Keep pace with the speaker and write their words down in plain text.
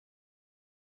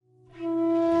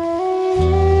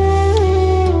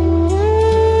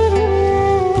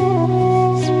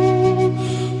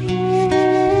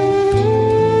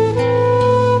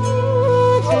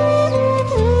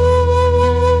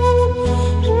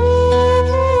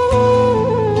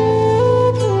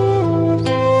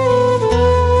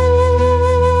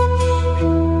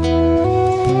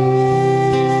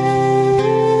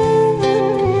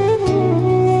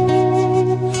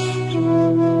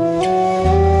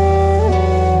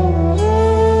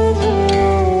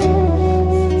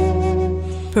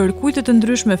shoqe të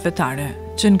ndryshme fetare,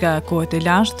 që nga kohët e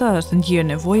lashta është ndjerë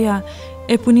nevoja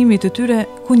e punimit të tyre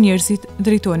ku njerëzit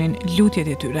drejtonin lutjet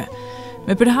e tyre.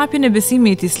 Me përhapjen e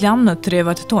besimit islam në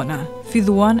trevat tona,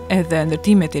 filluan edhe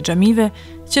ndërtimet e xhamive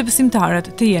që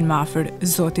besimtarët të jenë më afër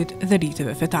Zotit dhe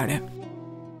riteve fetare.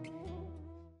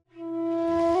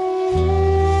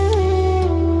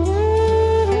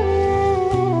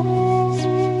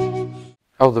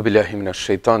 أعوذ بالله من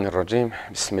الشيطان الرجيم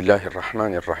بسم الله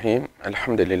الرحمن الرحيم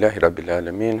الحمد لله رب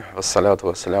العالمين والصلاة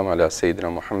والسلام على سيدنا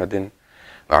محمد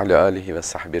وعلى آله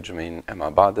وصحبه أجمعين أما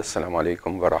بعد السلام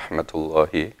عليكم ورحمة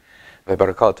الله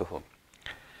وبركاته.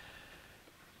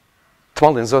 Të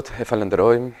mallin Zot e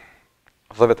falenderojmë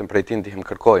dhe vetëm prej tij ndihmë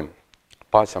kërkojmë.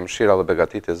 Paqja, mëshira dhe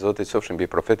begatitë e Zotit qofshin mbi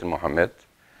profetin Muhammed,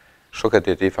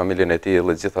 shokët e tij, familjen e tij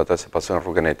dhe gjithë ata që pasojnë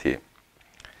rrugën e tij.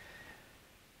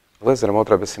 Vëllezër,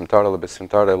 motra besimtare dhe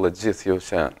besimtare, dhe gjithë ju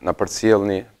që na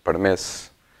përcjellni përmes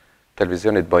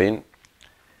televizionit BAIN,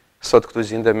 sot këtu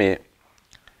gjendemi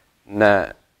në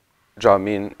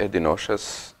xhamin e Dinoshës,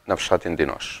 në fshatin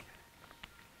Dinoshë.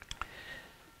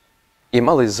 I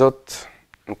Malli Zot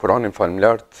në Kur'anin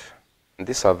famulart në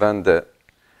disa vende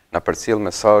na përcjell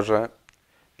mesazhe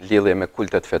lidhje me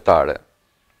kultet fetare,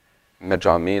 me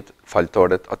xhamit,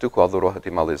 faltoret, aty ku adhurohet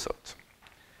i Malli Zot.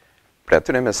 Për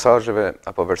atyre mesazheve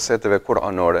apo verseteve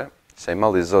kuranore, se i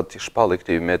Malli Zot i shpalli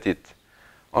këtij umetit,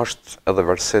 është edhe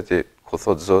verseti ku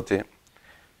thot Zoti,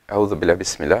 A'udhu billahi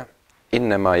bismillah,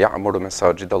 innama ya'muru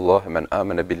masajid Allah man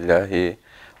amana billahi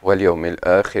wal yawmil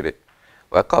akhir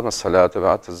wa aqama as-salata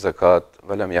wa ata az-zakat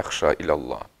wa lam yakhsha ila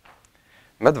Allah.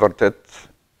 Me të vërtet,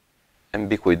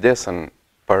 mbi kujdesen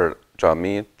për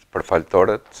xhamit, për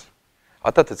faltorët,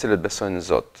 ata të cilët besojnë në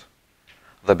Zot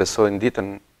dhe besojnë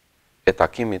ditën e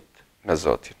takimit me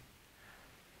Zotin.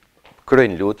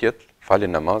 Kryejnë lutjet, falin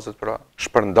namazet, pra,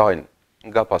 shpërndajnë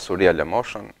nga pasuria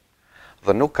lëmoshën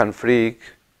dhe nuk kanë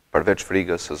frikë përveç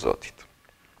frikës së Zotit.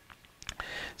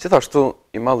 Gjithashtu,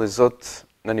 i Malli Zot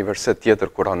në një verset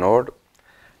tjetër kuranor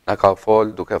na ka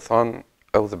folë duke thënë,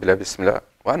 A'udhu billahi bismillah,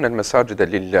 wa anna al-masajida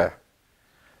lillah,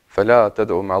 fala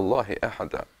tad'u ma'a Allahi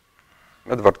ahada.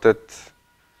 Me të vërtet,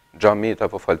 xhamit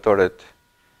apo faltoret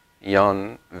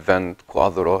janë vend ku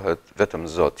adhurohet vetëm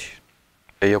Zoti,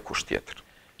 e jo kush tjetër.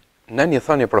 Në një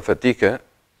thënie profetike,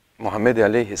 Muhamedi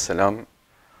alayhi salam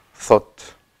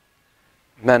thot: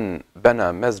 "Men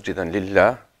bana masjidan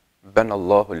lillah, bana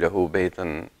Allahu lahu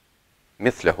baytan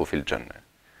mithlahu fil janna."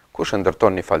 Kush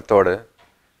ndërton një faltore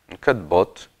në këtë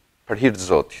botë për hir të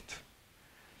Zotit,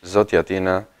 Zoti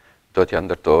atina do t'ja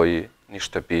ndërtojë një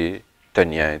shtëpi të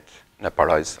njëjtë në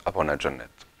parajs apo në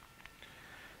xhennet.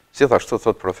 Gjithashtu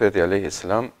thot profeti alayhi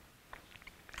salam: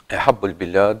 "Ehabbul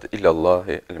bilad ila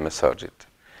Allahi al-masajid."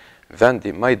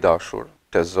 Vendi më i dashur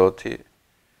te Zoti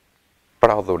për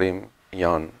adhurim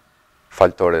janë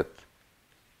faltoret,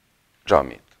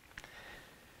 xhamit.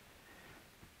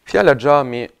 Fjala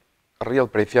xhami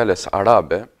rrjedh prej fjalës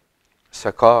arabe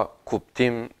se ka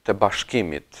kuptim të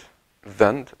bashkimit,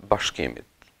 vend bashkimit,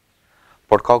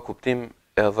 por ka kuptim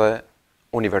edhe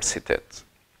universitet.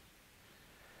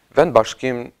 Vend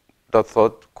bashkim do të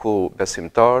thot ku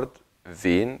besimtarët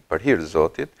vinë për hir të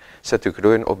Zotit se të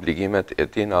kryejnë obligimet e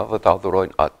tina dhe të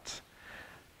adhurojnë atë.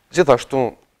 Gjithashtu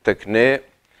tek ne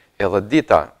edhe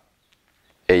dita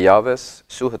e javës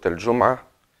quhet el xhuma,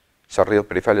 që rrjedh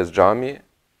prej fjalës xhami,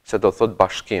 se do thot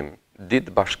bashkim,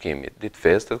 ditë bashkimit, ditë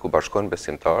festet ku bashkohen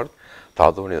besimtarët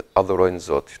të adhurojnë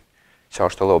Zotin, që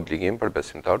është edhe obligim për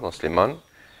besimtarët musliman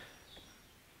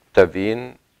të vinë,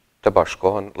 të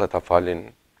bashkohen dhe të falin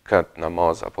këtë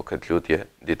namaz apo këtë lutje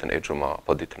ditën e xhuma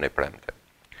apo ditën e premte.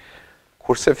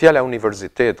 Kurse fjala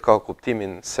universitet ka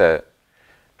kuptimin se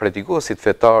predikuesit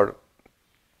fetar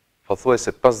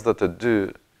pothuajse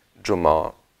 52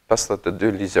 xhuma,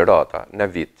 52 ligjërata në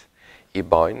vit i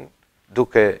bajnë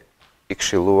duke i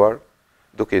këshilluar,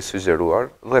 duke i sugjeruar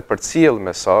dhe përcjell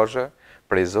mesazhe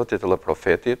prej Zotit dhe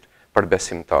profetit për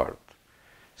besimtarët.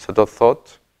 Se do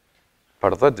thot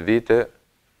për 10 vite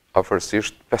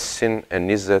afërsisht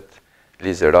 520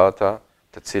 ligjërata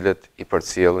të cilët i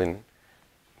përcjellin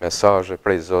mesazhe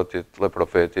prej Zotit dhe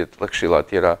profetit dhe këshilla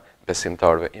tjera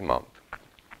besimtarëve imam.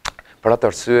 Për atë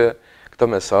arsye, këto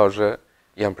mesazhe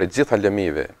janë prej gjitha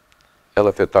lëmive,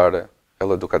 edhe fetare,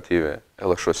 edhe edukative,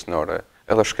 edhe shoqërore,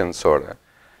 edhe shkencore,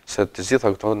 se të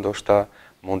gjitha këto ndoshta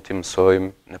mund t'i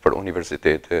mësojmë nëpër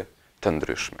universitete të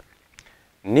ndryshme.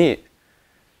 Një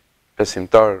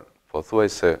besimtar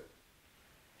pothuajse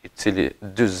i cili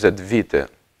 40 vite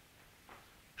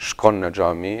shkon në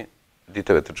xhami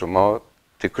ditëve të xhumat,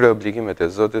 të kryej obligimet e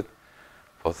Zotit,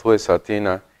 pothuajse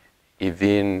atina i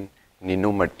vijnë një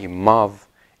numër i madh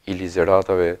i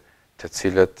ligjëratave të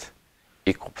cilët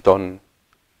i kupton,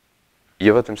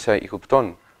 jo vetëm se i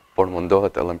kupton, por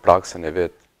mundohet edhe në praksën e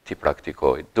vetë t'i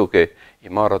praktikoj, duke i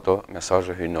marrë ato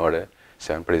mesazhe hyjnore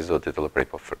se janë prej Zotit edhe prej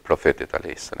profetit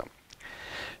a.s.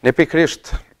 Ne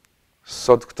pikrisht,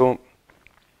 sot këtu,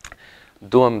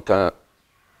 duam të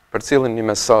përcjellin një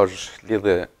mesazh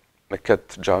lidhje me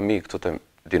këtë xhami këtu të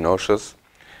Dinoshës,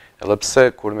 edhe pse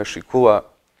kur me shikua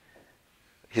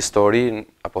historinë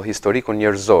apo historikun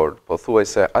njerëzor, po thuaj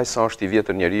se ai sa është i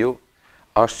vjetër njeriu,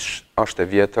 është e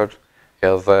vjetër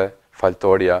edhe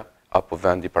faltoria apo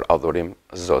vendi për adhurim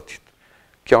Zotit.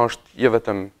 Kjo është jo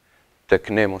vetëm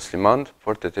tek ne muslimanët,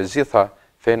 por te të gjitha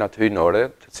fenat hyjnore,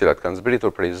 të cilat kanë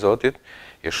zbritur prej Zotit,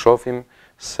 i shohim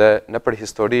se nëpër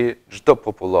histori çdo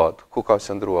popullat ku ka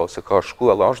qëndruar ose ka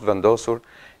shkuar dhe është vendosur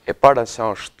e para se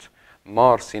është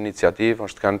marrë si iniciativë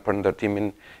është kanë për ndërtimin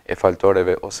e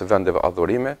faltoreve ose vendeve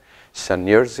adhurime, se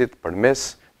njerëzit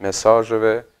përmes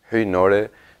mesazheve hyjnore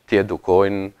t'i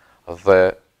edukojnë dhe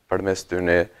përmes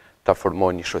tyre ta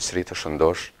formojnë një shoqëri të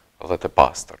shëndosh dhe të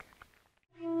pastër.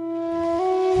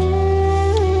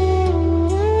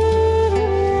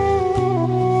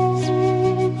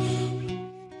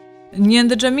 Një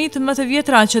ndër xhamitë më të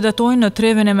vjetra që datojnë në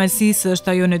treven e Malësisë është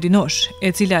ajo në Dinoshë,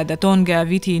 e cila daton nga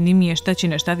viti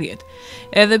 1770.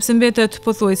 Edhe pse mbetet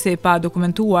pothuajse e pa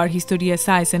dokumentuar historia e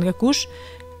saj se nga kush,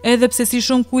 edhe pse si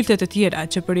shumë kultet të tjera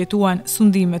që përjetuan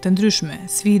sundime të ndryshme,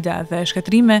 sfida dhe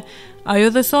shkatrime, ajo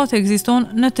dhe sot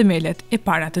ekziston në themelet e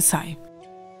para të saj.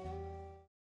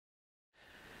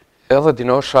 Edhe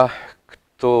Dinosha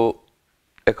këtu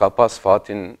e ka pas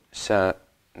fatin se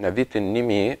në vitin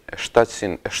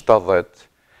 1770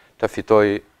 të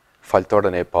fitoj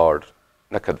faltoren e parë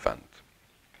në këtë vend.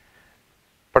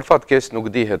 Për fatkeq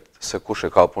nuk dihet se kush e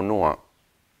ka punua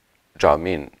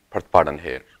xhamin për të parën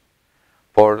herë,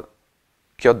 por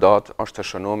kjo datë është e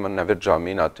shënuar në vetë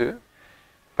xhamin aty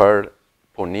për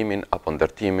punimin apo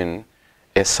ndërtimin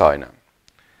e saj.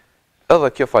 Edhe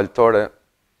kjo faltore,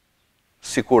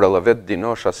 sikur edhe vetë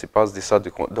Dinosha sipas disa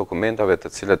dokumentave të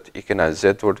cilët i kena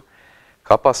zgjetur,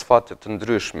 ka pas fate të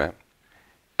ndryshme,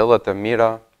 edhe të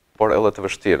mira, por edhe të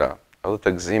vështira, edhe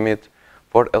të gëzimit,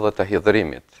 por edhe të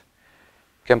hidhërimit.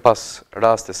 Kem pas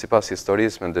raste sipas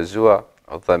historisë me ndëgjua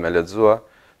dhe me lexua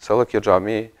se edhe kjo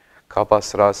xhami ka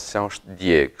pas rast se është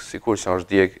djeg, sikur që është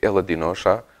djeg edhe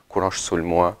Dinosha kur është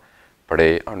sulmua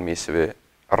prej armiqve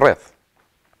rreth.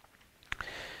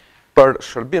 Për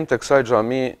shërbim të kësaj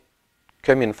xhami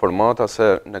kemi informata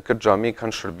se në këtë xhami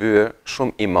kanë shërbyer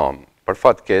shumë imam. Për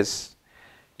fatkeq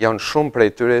janë shumë prej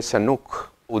tyre se nuk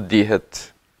u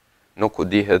dihet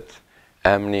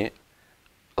emni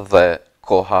dhe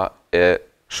koha e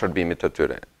shërbimit të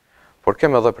tyre. Por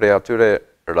kem edhe prej atyre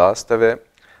rasteve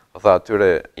dhe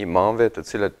atyre imamve të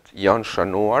cilët janë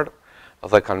shënuar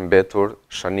dhe kanë mbetur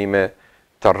shënime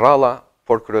të rralla,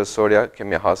 por kryesorja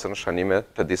kemi hasur shënime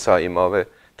të disa imamve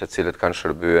të cilët kanë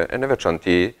shërbyer e në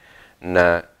veçanti në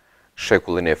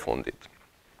shekullin e fundit.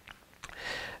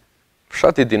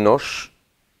 Fshati Dinoshë,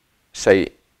 se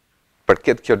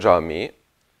përket kjo xhami,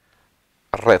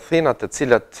 rrethinat të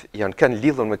cilat janë kanë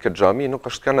lidhur me këtë xhami nuk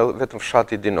është kanë vetëm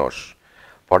fshati Dinoshë,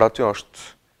 por aty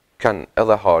kanë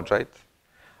edhe haxhajt,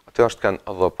 aty kanë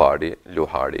edhe pari,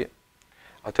 luhari,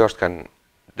 aty kanë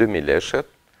 2000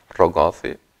 leshet,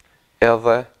 rogathi,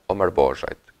 edhe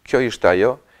omerbozhajt. Kjo ishte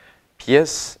ajo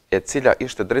pjesë e cila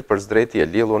ishte drejt për drejt e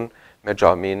lidhur me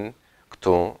xhamin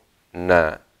këtu në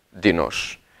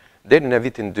Dinoshë. Deri në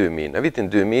vitin 2000. Në vitin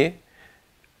 2000,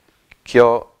 kjo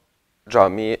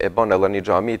xhami e bën edhe një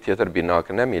xhami tjetër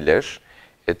binakën e Milesh,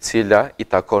 e cila i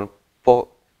takon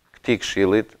po këtij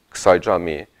këshillit kësaj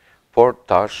xhami, por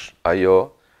tash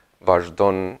ajo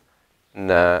vazhdon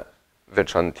në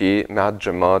veçanti me atë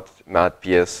xhamat, me atë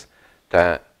pjesë të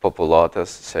popullatës,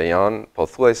 se janë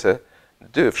pothuajse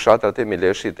 2 fshatrat e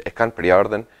Mileshit e kanë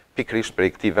përjardhen pikrisht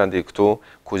prej këtij vendi këtu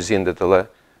ku zindet edhe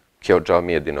kjo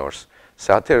xhami e Dinoshës.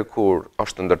 Se atëherë kur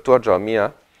është ndërtuar xhamia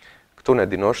këtu në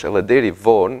Dinoshë, edhe deri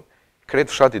vonë,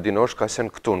 krejt fshati Dinoshë ka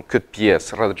qenë këtu në këtë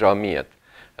pjesë rreth xhamiet.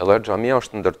 Edhe xhamia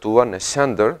është ndërtuar në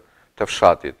qendër të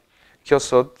fshatit. Kjo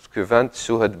sot, ky vend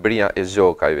quhet Bria e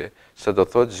Zgjokajve, se do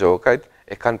thotë Zgjokajt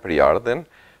e kanë përjardhen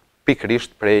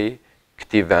pikrisht prej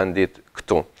këtij vendit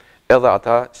këtu. Edhe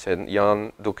ata që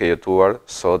janë duke jetuar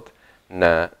sot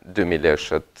në 2000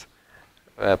 leshet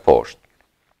poshtë.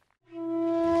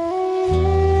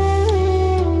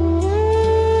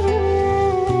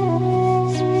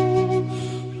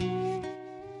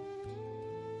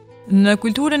 Në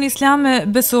kulturën islame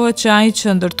besohet që ai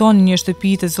që ndërton një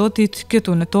shtëpi të Zotit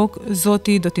këtu në tokë,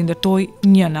 Zoti do t'i ndërtojë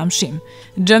një në Xhim.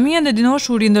 Xhamia në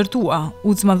Dinoshë u rindërtua,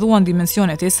 u zmadhuan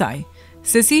dimensionet e saj.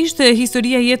 Se si ishte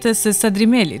historia jetës së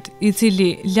Sadrimelit, i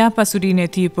cili la pasurinë e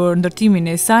tij për ndërtimin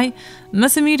e saj, më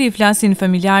së miri i flasin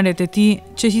familjarët e tij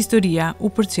që historia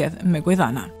u përcjell me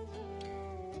gojdhana.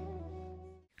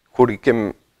 Kur i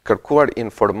kem kërkuar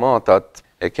informatat,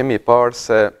 e kemi parë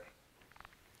se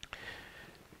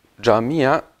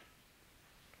xhamia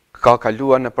ka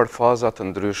kaluar në faza të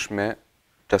ndryshme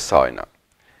të sajna.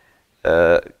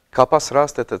 Ka pas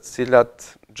raste të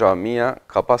cilat xhamia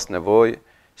ka pas nevojë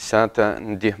se të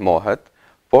ndihmohet,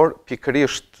 por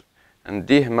pikërisht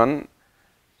ndihmën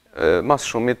mas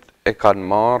shumit e kanë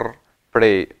marrë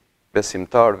prej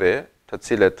besimtarve të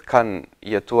cilët kanë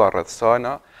jetuar rreth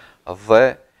sajna dhe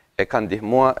e kanë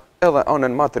ndihmuar edhe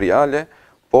anën materiale,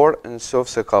 por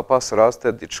nëse ka pas raste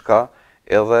diçka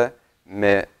edhe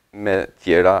me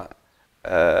tjera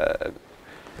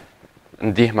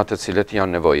ndihma të cilët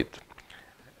janë nevojit.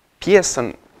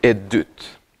 Pjesën e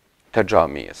dytë të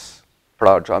xhamisë,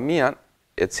 pra xhamia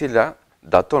e cila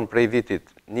daton prej vitit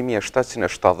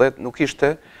 1770 nuk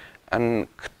ishte në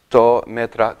këto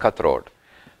metra katror.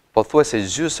 Pothuajse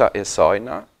gjysa e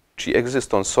sajna që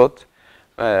ekziston sot,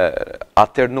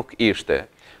 atëherë nuk ishte.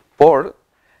 Por,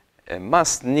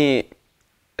 mas një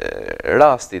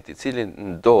rastit i cili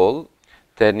ndodh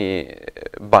të një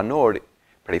banor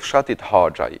prej fshatit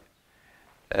Haxhaj,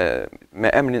 me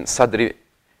emrin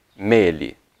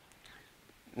Sadrimeli,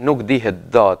 nuk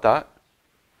dihet data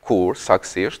kur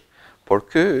saksisht, por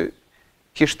ky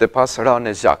kishte pas rënë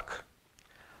në zjak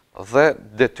dhe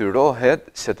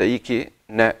detyrohet se të iki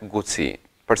në Guci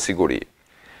për siguri.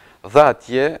 Dhe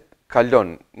atje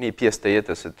kalon një pjesë të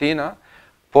jetës së tina,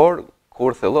 por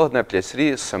kur thellohet në pleqëri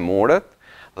së muret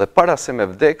dhe para se me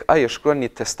vdek, ai e shkruan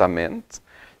një testament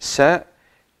se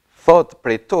thot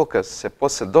prej tokës se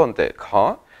posedonte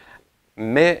ka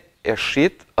me e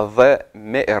shit dhe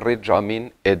me e rrit xhamin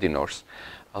e Dinoshës.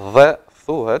 Dhe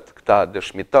thuhet këta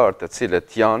dëshmitar të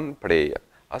cilët janë prej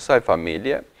asaj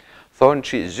familje, thonë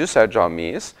që gjysa e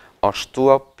xhamisë është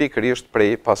shtua pikërisht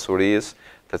prej pasurisë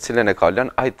të cilën e ka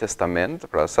lënë ai testament,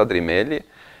 pra Sadrimeli,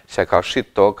 që ka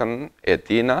shit tokën e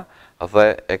tina dhe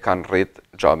e kanë rrit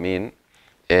xhamin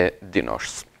e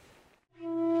Dinoshës.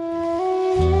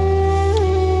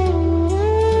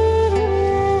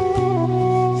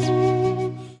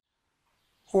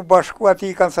 U bashku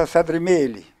ati kanë sa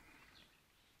Sadrimeli.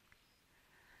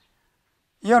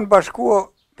 Janë bashku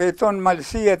pejton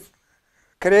malësijet,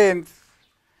 krend,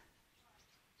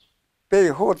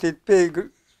 pej hotit, pej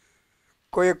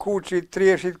koje kuqit,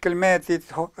 treshit, kelmetit,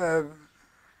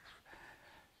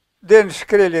 den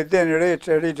shkrelit, den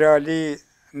reqe, rigjali,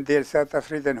 ndërsa të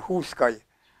friden huskaj,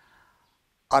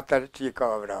 atër që i ka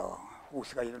vrao,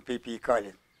 huskaj në pipi i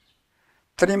kalit.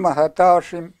 Trima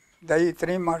hatashim, da i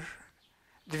trimash,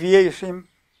 dvjeshim,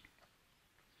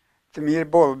 të mirë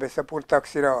bolbe, se për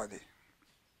taksiradi.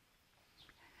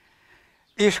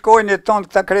 I shkojnë e tonë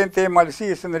këta krente e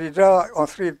malësisë në Rigja, o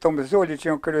thritë Tomzoli që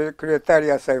janë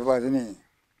kryetarja asaj vllazni.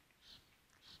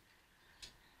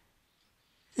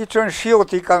 I qënë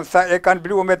shjoti e kanë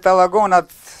blu me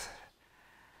talagonat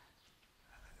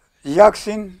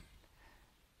jaksin,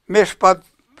 me shpat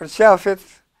për qafet,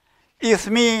 i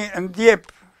thmi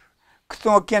ndjep,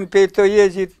 këto kënë pejto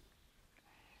jegjit,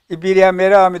 i Birja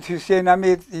Meramit, Hysen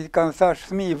Amit, i kanë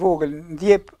thash thmi i vogël,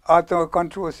 ndjep, ato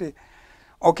kanë që si,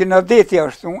 o kina deti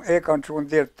ashtu, e kanë që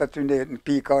ndërë të ty në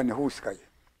pika në huskaj.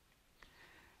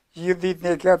 Gjithë dit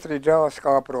në këtë Rigja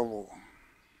s'ka aprovu.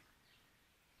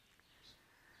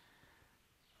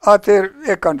 Atër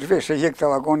e kanë zhveshe jek të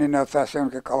lagonin në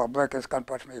thasën ke kalableke s'kanë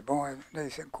pash me i bojë,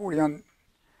 nëjse kur janë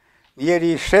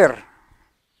njeri i shërë,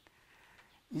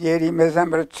 njeri me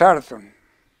zemrë të qartën,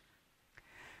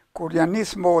 kur janë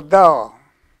nisë më da,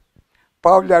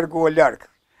 pa u largu o larkë,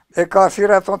 e ka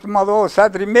thira thonë të madho,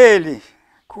 Sadrimeli,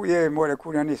 ku je more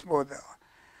kur janë nisë më da.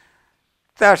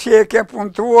 Ta shje e ke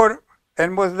puntuar, e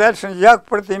në mos delshën jak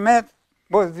për t'i met,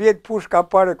 mos vjetë push ka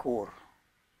pare kur.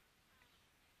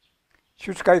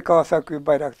 Që qka i ka sa kuj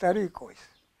bajraktari kojës.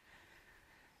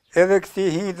 Edhe këti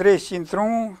hi drejshin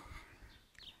trunë,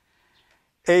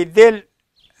 e i del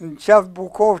në qafë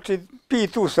Bukovë që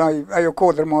pitu sa ajo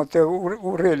kodrë ma të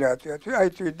urrele aty, a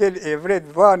i të i del e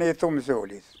vret vane e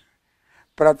Tomzolit.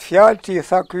 Pra të fjalë që i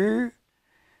tha kuj,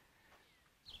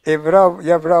 e vrau,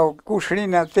 ja vrau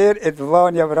kushrin atër, e të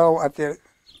vane ja vrau atër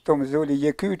Tomzoli,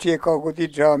 je kuj që e ka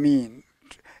godit xhamin,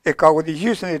 e ka godit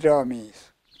gjysën e xhamisë.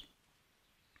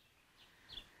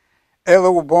 Edhe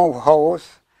u bon haos,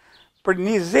 për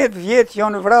 20 vjetë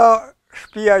janë vra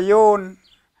shpia jonë,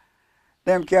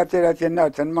 ne më ke atër atje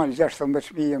natën manë,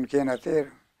 16 më kene atër,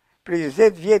 për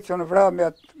 20 vjetë janë vra me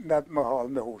atë më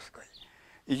halë, me huskaj.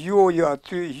 Jo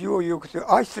aty, jo këtu,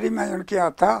 aqë rime janë ke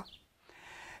ata,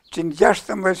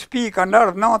 116 shtëpi kanë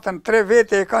ardhur natën, 3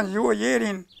 vete e kanë gjuar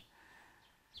jerin.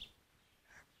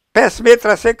 5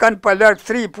 metra se kanë pa larg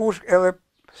 3 pushk edhe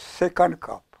se kanë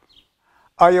kap.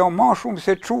 Ajo ma shumë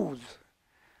se çuz.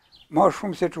 Ma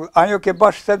shumë se çuz. Ajo ke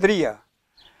bash sadria.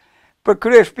 Për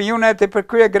krye shpionet e për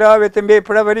krye gravet e me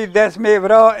pravërit des me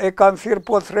vra e kanë thirr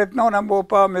po thret nona mo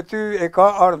pa me ty e ka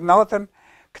ardhur natën.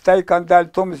 Këta i kanë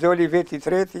dalë Tom Zoli veti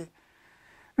treti.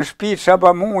 Në shpi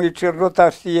Shabamu i që rrota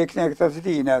shti e këne këta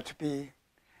zdina atë shpi.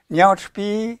 Një atë shpi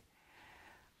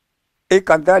e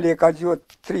kanë dalë e ka gjuat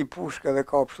 3 pushke dhe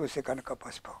ka pështu se kanë ka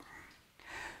pas pa.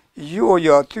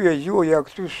 Joja aty e joja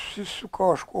këtu su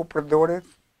ka shko për doret,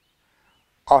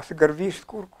 asë gërvisht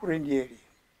kur i njeri.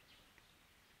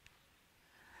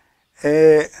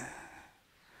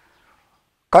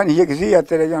 Kanë jekëzia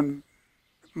të rejon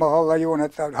mahalla jone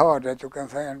të harde, të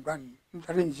kanë thajnë,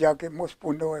 kanë rinë gjake, mos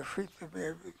punoj, shritë,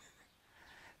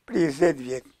 për 20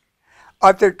 vjetë.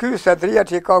 Atër ky sadria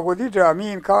që ka godit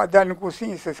Xhamin, ka dalë në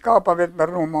kusinë, se s'ka pa vetë më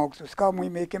rru ma këtu, s'ka mu i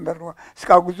me ke më rru,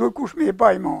 s'ka guzuj kush me i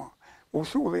baj ma,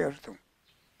 usulli është.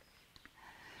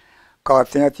 Ka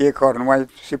të një tje ka rënuaj,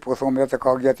 si po thomë dhe të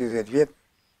ka gjatë 20 vjetë,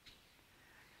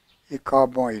 i ka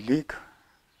baj likë,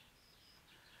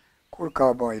 kur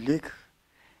ka baj likë,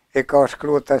 e ka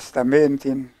shkru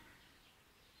testamentin,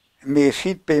 me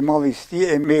shit pe i malisti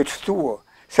e me qëtua,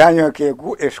 sa një ke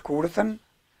e shkurëtën,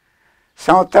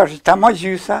 sa tash ta ma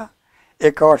gjysa,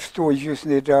 e ka qëtua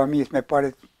gjysën e Xhamisë me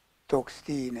pare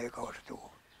tokstinë e ka qëtua.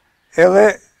 Edhe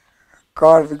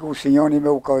ka ardhë gusinjoni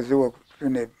me u kazua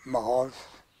këtën e mahalës,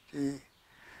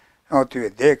 aty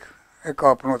e dekë, e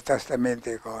ka përnu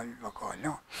testamente e ka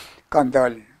no. Kanë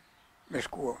dalë me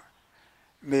shkua,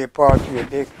 me pa aty e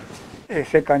dekë, e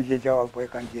se kanë gjithë gjallë, po e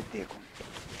kanë gjithë dekun.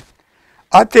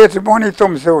 Ate të boni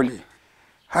Tom Zoli,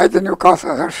 hajde një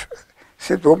kasa është,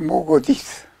 se do më godit.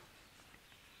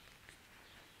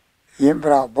 Jem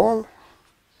vra bol,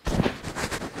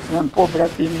 jem po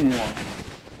bratim mua.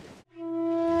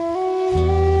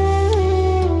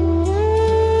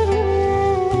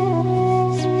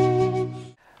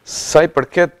 Sa i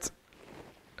përket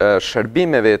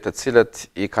shërbimeve të cilët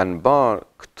i kanë bërë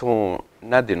këtu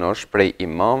në Dinoshë prej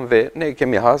imamve, ne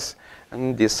kemi has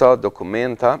në disa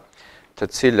dokumenta të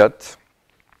cilët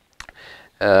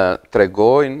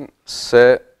tregojnë se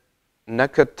në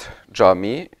këtë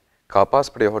xhami ka pas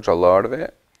prej hoxhallarëve,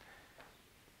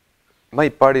 më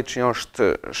i pari që është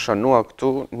shënua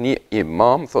këtu një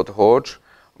imam, thot hoxh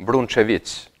Brunçevic.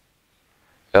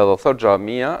 Edhe thot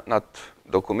xhamia, në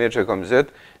atë dokument që kam zet,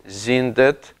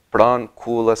 zindet pranë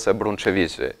kullës e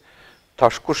Brunçevicëve.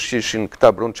 Tash kush ishin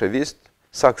këta Brunçevist,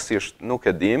 saksisht nuk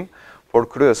e dim, por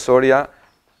kryesorja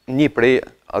një prej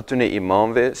atyne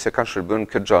imamve se kanë shërbën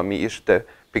këtë xhami ishte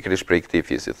pikërisht prej këtij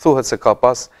fisit. Thuhet se ka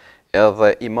pas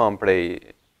edhe imam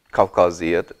prej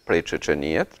Kavkazijet, prej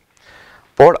Çeçenijet,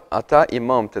 por ata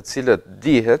imam të cilët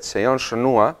dihet se janë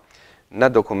shënua në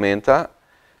dokumenta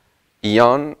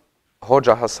janë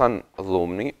Hoxha Hasan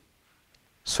Dhumni,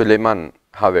 Sulejman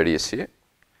Haverisi,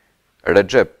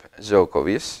 Recep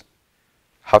Zokovis,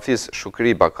 Hafiz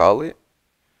Shukri Bakalli,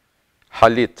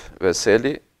 Halit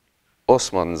Veseli,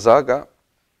 Osman Zaga,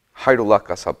 Hajrullah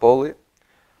Kasapolli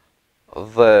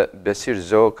dhe Besir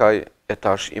Zokaj e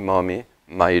tash imami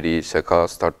ma i ri se ka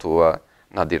startua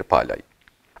Nadir Palaj.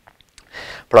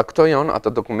 Pra këto janë ato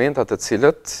dokumentat të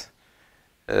cilët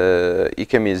i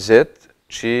kemi zet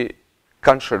që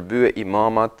kanë shërbye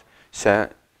imamat se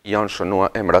janë shënua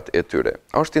emrat e tyre.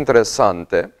 Është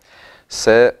interesante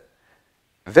se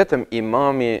vetëm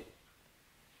imami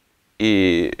i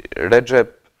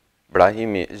Recep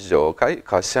Brahimi Zokaj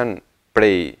ka sen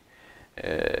prej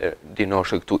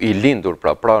Dinoshë këtu i lindur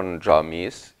pra pranë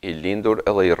Xhamisë, i lindur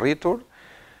edhe i rritur,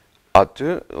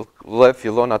 aty dhe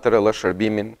fillon atëre dhe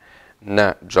shërbimin në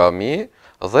xhami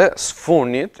dhe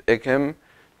sfunit e kem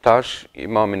tash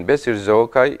imamin Besir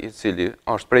Zokaj, i cili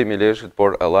është prej Mileshit,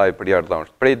 por ellaj për jardha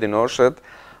është prej Dinoshët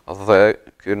dhe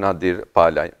ky Nadir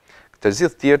Palaj. Këtë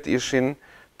zith tjertë ishin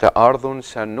të ardhun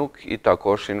se nuk i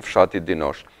takoshin fshatit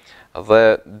Dinosh.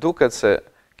 Dhe duket se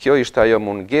kjo ishte ajo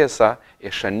mungesa e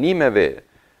shënimeve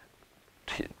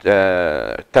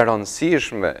të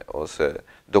rëndësishme ose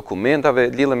dokumentave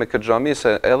lidhe me këtë xhami,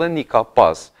 se edhe një ka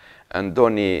pas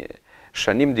ndonjë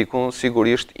shënim dikun,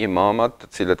 sigurisht imamat të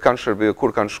cilët kanë shërbyer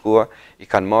kur kanë shkua, i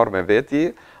kanë marrë me veti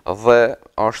dhe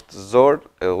është zor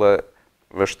edhe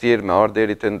vështirë me ardhur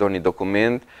deri te ndonjë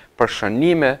dokument për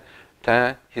shënime të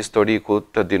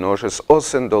historikut të Dinoshës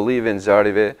ose ndollive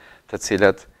ngjarjeve të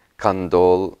cilat kanë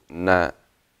ndodhur në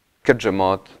këtë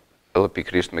xhamat edhe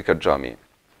pikërisht me këtë xhami.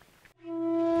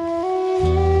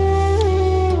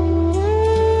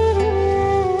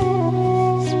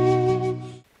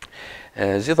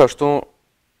 Gjithashtu,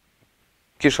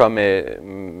 kisha me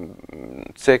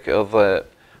cek edhe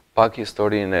pak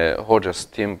historinë e hoxhës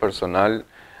tim personal,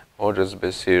 hoxhës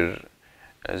Besir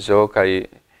Zhoka,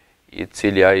 i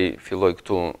cili ai filloi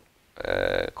këtu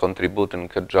kontributin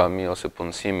këtë xhami ose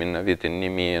punësimin në vitin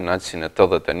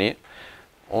 1981.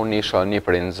 Unë isha një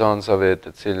prej nxënësave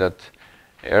të cilët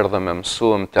erdhëm me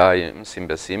mësuam të ai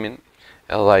mësimbesimin,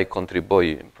 edhe ai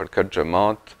kontriboi për këtë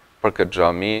xhamat, për këtë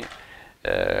xhami,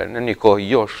 në një kohë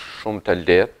jo shumë të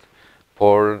lehtë,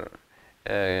 por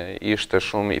ishte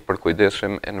shumë i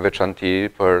përkujdesshëm në veçanti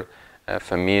për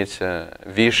fëmijët që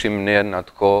vishim ne në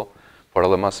atë kohë, por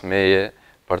edhe mas meje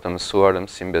për të mësuar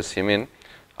mësimbesimin.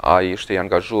 Ai ishte i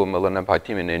angazhuar edhe në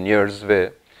pajtimin e njerëzve,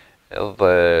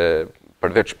 edhe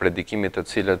përveç predikimit të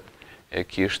cilët e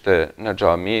kishte në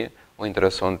xhami, u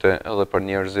interesonte edhe për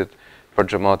njerëzit,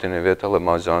 për xhamatin e vet, edhe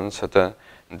ma gjanë se të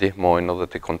ndihmojnë edhe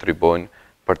të kontribojnë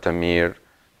për të mirë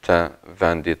të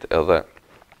vendit edhe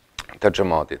të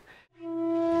xhamatit.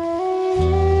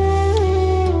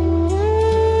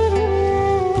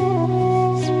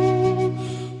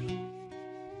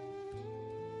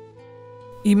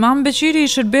 Imam Beqiri i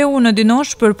shërbeu në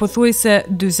Dinoshë për pothuajse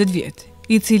 40 vjet,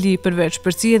 i cili përveç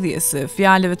përcjelljes së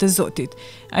fjalëve të Zotit,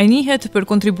 ai njihet për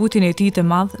kontributin e tij të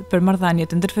madh për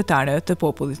marrëdhëniet ndërfetare të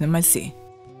popullit në Malsi.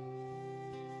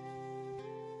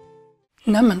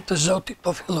 Në emër të Zotit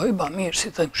po filloj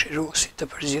bamirësit dhe mëshiruesit të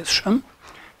përgjithshëm,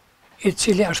 i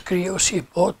cili është krijuesi i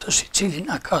botës, i cili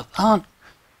na ka dhënë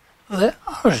dhe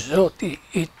është Zoti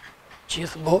i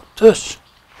gjithë botës.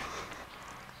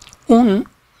 Unë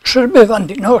shërbeva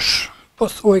në Dinoshë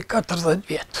pothuaj 40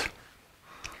 vjet.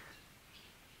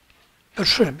 Për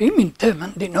shërbimin tim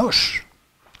në Dinoshë,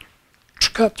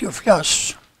 çka t'ju flas,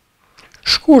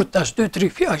 shkurtas 2-3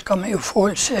 fjalë kam ju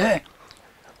fol se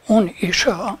unë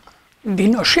isha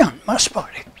Dinoshjan mas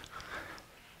pari.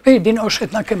 Pej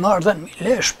Dinoshit na ke marrë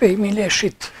Milesh, pej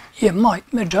Mileshit je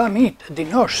majt me xhamit e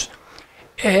Dinoshës,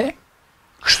 e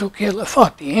kështu kjellë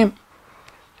fati im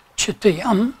që të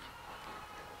jam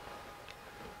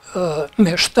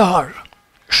meshtar,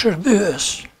 shërbyes,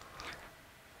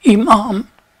 imam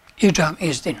i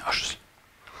xhamisë Dinoshës.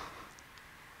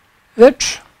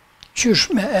 Veç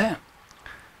qysh me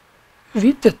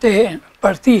vitet e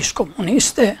Partisë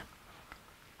Komuniste,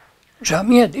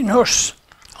 xhamia e Dinoshës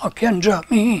o kënë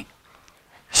xhami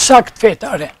sakt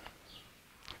fetare,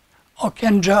 o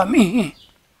kënë xhami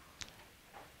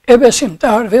e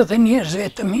besimtarve dhe njerëzve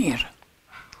të mirë.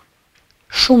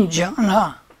 Shumë gjana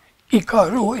i ka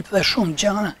ruajt dhe shumë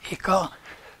gjana i ka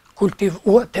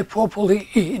kultivuar te populli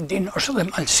i Dinoshë dhe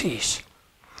Malsisë.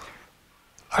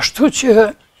 Ashtu që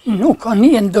nuk ka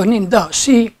një ndonjë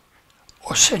ndasi,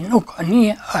 ose nuk ka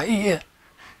një ai,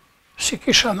 si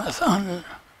kisha me thënë,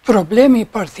 problemi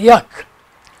partijak,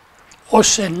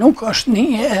 ose nuk është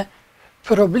një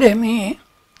problemi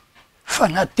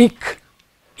fanatik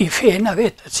i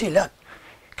fenave të cilat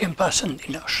kem pasë në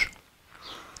Dinoshë.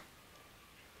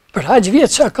 Për aq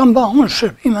vjetë sa kam ba unë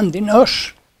shërbim në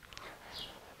Dinoshë,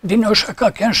 Dinosha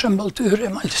ka kënë shëmbëltyre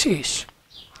Malsisë.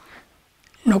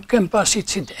 Nuk kem pas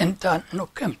incidenta,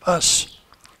 nuk kem pas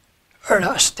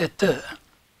rastet të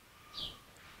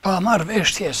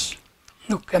pamarrëveshjes,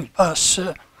 nuk kem pas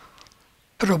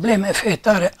probleme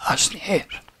fetare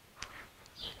asnjëherë.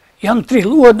 Janë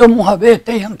trilluar do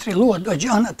muhabete, janë trilluar do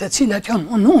gjana të cilat janë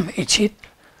mundu me i qitë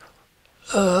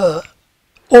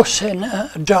ose në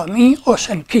xhami,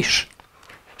 ose në kishë,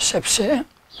 sepse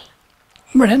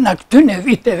mrena këtyne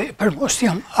viteve, për mos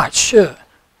jam aq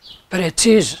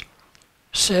preciz,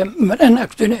 se mrena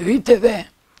këtyne viteve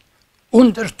u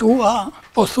ndërtua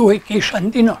pothuaj kisha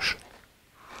në Dinoshë.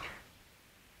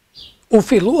 U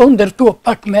fillua u ndërtua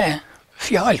pak me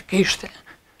fjalë kishte,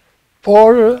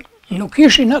 por nuk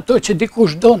ishin ato që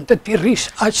dikush donë të t'i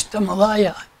rrisë aq të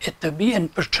mëdhaja e të bien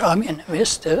për çamjen e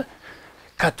mes të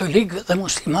katolikëve dhe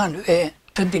muslimanëve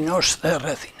të Dinoshës dhe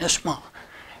rrethinës më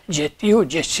gjetiu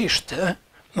gjithësisht të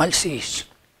Malsisë.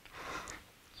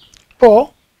 Po,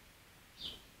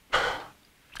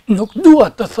 nuk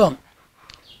dua të them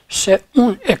se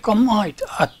unë e kam marrë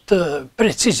atë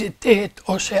precizitet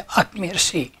ose atë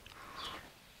mirësi,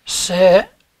 se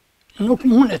nuk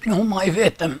mundet me humaj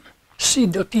vetëm si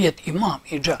do t'jetë imam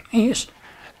i xhamisë,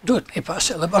 duhet me pas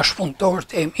edhe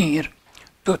bashkëpunëtorët e mirë,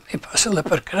 duhet me pas edhe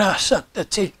përkrahasat të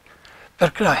cilë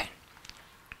përkrahin.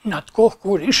 Në atë kohë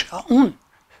kur isha unë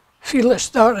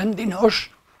fillestare në Dinoshë,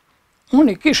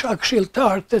 unë i kisha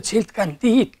këshilltarë të cilët kanë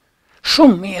ditë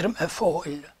shumë mirë me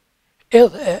folë,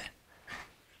 edhe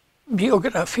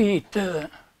biografi të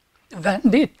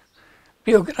vendit,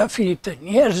 biografi të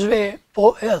njerëzve,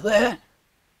 po edhe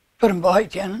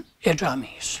përmbajtjen e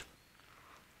xhamisë.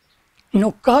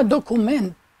 nuk ka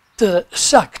dokument të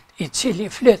sakt i cili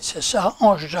flet se sa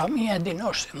është xhamia e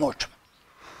Dinoshës e moshme.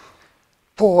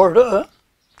 Por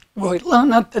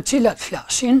gojllanat të cilat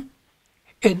flasin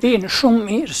e dinë shumë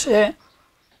mirë se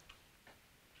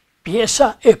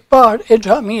pjesa e parë e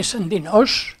xhamisë në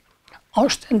Dinoshë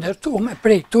është ndërtuar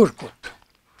prej turkut.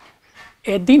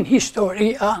 E din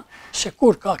historia se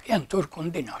kur ka qenë turku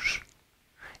në Dinoshë,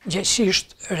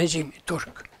 gjithësisht regjimi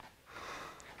turk.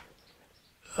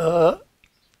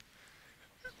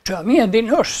 Xhamia e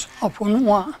Dinoshës a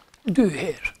punua 2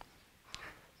 herë.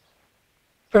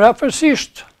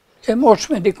 Prapërsisht e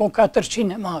moshme diku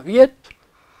 400 e ma vjetë,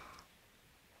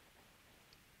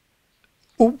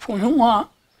 u punua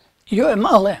jo e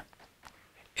male.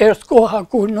 Erdhë koha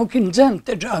kur nuk i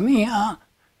nxente xhamia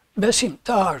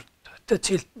besimtarët të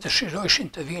cilët dëshirojshin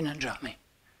të vinë në xhami.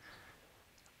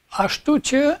 Ashtu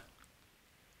që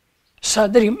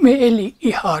Sadri Meli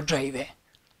i Haxhajve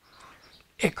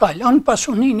e kalon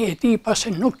pasuninë e tij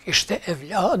pasi nuk ishte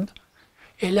evlad,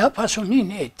 e la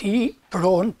pasuninë e tij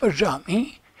pronë për xhami,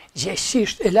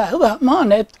 gjithësisht e la edhe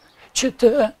amanet që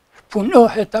të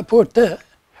punohet apo të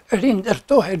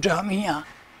rindërtohet xhamia,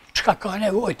 çka ka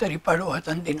nevojë të riparohet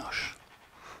në Dinoshë.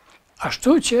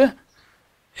 Ashtu që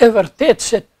e vërtet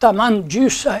se tamam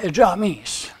gjysa e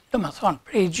xhamisë, do të thonë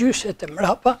prej gjyse të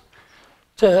mrapa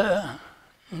të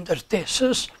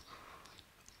ndërtesës,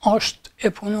 është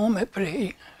e punuar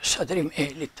prej Sadri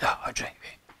Melit të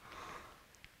Haxhajve.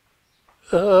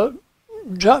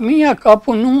 Xhamia ka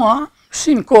punua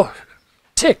si në kohë,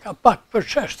 ceka pak për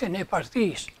çështjen e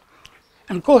partisë.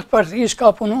 Në kohë të partisë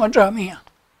ka punua xhamia,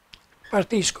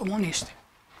 Partisë Komuniste.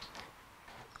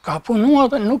 Ka punua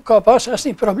dhe nuk ka pas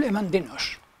asnjë problem në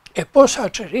Dinoshë. E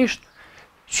posaçërisht,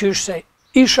 qyse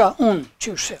isha unë,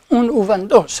 qyse unë u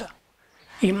vendosa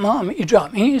imam i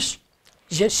xhamisë,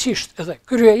 gjithësisht edhe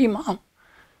krye imam,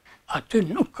 aty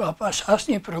nuk ka pas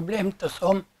asnjë problem të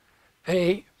thom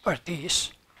prej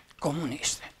Partisë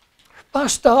Komuniste.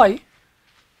 Pastaj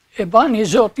e bani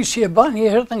Zoti si e bani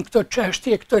erdhën këto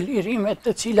çështje, këto lirime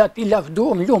të cilat i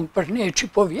lavduam lumë për ne që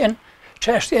po vjen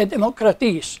çështja e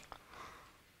demokratisë.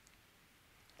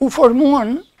 U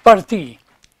formuan parti.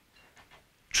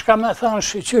 Çka me thanë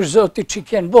shqyqyr Zoti që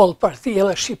kjenë bollë parti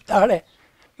edhe shqiptare,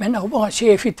 me në ba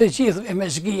qefi të gjithve me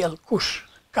zgjell kush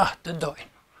ka të dojnë.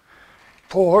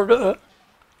 Por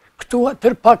këtu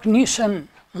atër pak nisën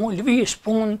mu lëviz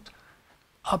punët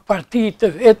a parti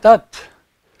të vetat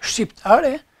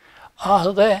shqiptare, a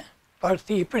dhe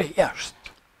parti prej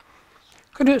jashtë.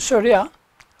 Kryesoria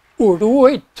u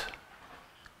ruajt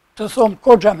të thomë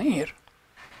kogja mirë.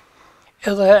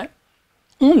 Edhe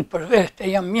unë për vete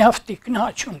jam mjaft i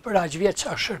kënaqur për aq vjet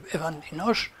sa shërbeva në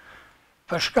Dinoshë,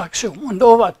 për shkak se u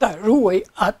mundova ta ruaj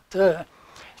atë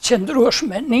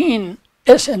qëndrueshmërinë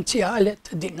esenciale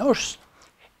të Dinoshës,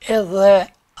 edhe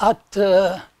atë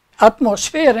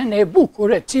atmosferën e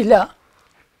bukur e cila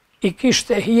i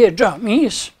kishte hije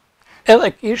xhamisë,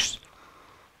 edhe kishte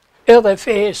edhe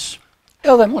fesë,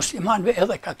 edhe muslimanëve,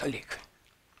 edhe katolikëve.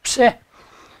 Pse?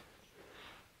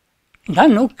 Na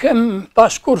nuk kem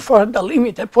pas kur farë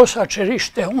dallimit e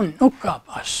posaçërisht e unë nuk ka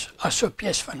pas aso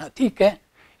pjesë fanatike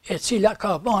e cila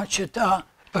ka ba që ta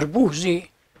përbuzi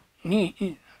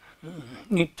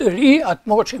një të ri atë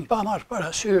moqin pa marrë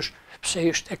parasysh pse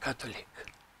ishte katolik.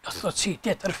 Do thot si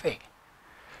tjetër fej.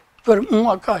 Për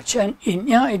mua ka qenë i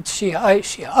njajt si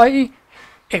ai,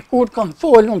 e kur kam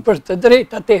folun për të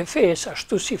drejtat e fesë,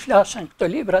 ashtu si flasën këto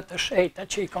libra të shejta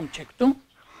që i kam qektu,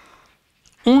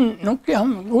 unë nuk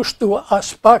jam gushtu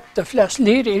as pak të flas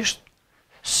lirisht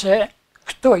se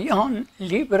këto janë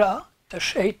libra të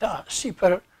shejta si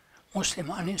për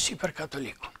muslimanin, si për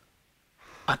katolikun.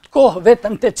 Atë kohë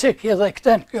vetëm të cekje edhe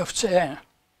këten kjo fëse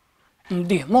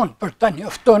ndihmon për ta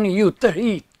njoftoni ju të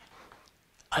rit.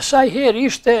 Asaj herë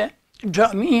ishte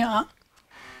xhamia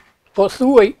po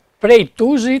thuaj prej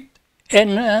Tuzit e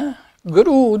në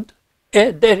Grud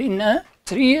e deri në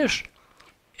Triesh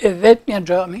e vetë një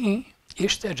xhami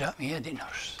ishte xhamia e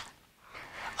Dinoshës.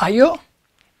 Ajo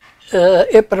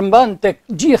e përmban të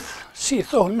gjithë, si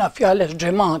thonë në fjales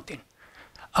xhematin,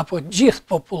 apo gjithë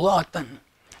popullatën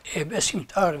e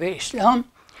besimtarëve islam,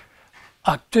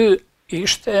 aty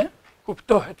ishte,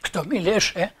 kuptohet këto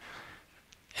mileshe,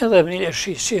 edhe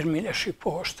mileshi sirë, mileshi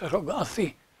poshtë, rogathi,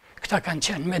 këta kanë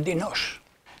qenë me Dinoshë,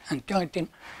 në të njëjtin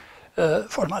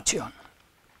formacion.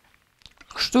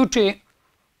 Kështu që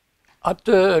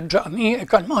atë xhami e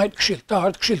kanë marrë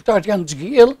këshilltarët janë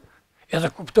zgjell, edhe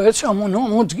kuptohet se mu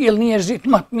të zgjell njerëzit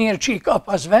më të mirë që i ka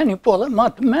pas veni, po dhe më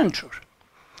të mençur.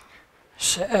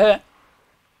 Se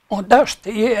o dash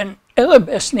të jenë edhe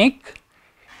besnik,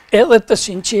 edhe të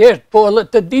sinqert, po edhe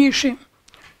të dishim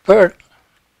për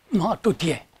ma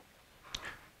tutje.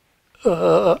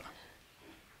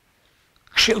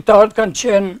 Këshilltarët kanë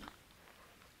qenë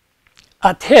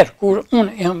atëherë kur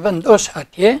unë jam vendos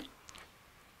atje,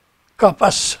 ka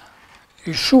pas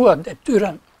ishua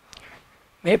detyrën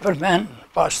me përmen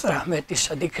pastor Ahmeti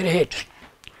Sadik Reçi,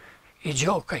 i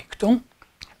gjoka i këtu,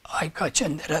 a i ka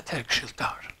qenë dhe atëherë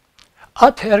këshilltar.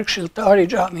 Atëherë këshilltar i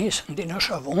Xhamisë në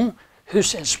Dinoshë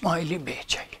Hysen Smajli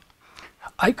Beqaj.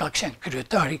 A i ka qenë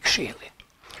kryetar i këshillit.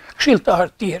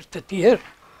 Këshilltar tjerë të tjerë,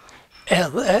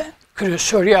 edhe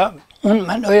kryesoria, unë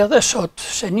mendoj edhe sot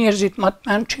se njerëzit më të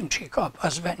mençim që i ka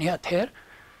pas veni atëherë,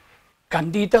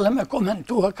 kanë ditë edhe me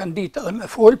komentua, kanë ditë edhe me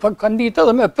folë, po kanë ditë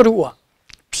edhe me prua.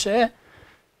 Pse?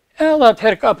 Edhe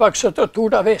atëherë ka pak së të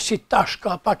turave, si tash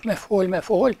ka pak me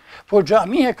folë, po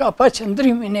Xhamia ka pa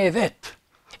qëndrimin e vetë.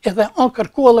 Edhe a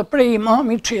kërkollë prej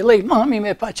imamit që edhe imami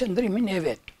me pa qëndrimin e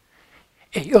vetë.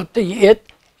 E jo të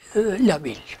jetë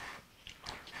labil.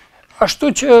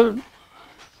 Ashtu që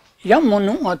jam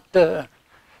munuat të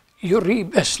juri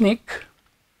besnik,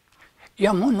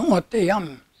 jam munuat të jam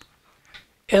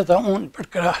edhe unë për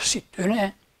krasit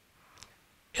tyne,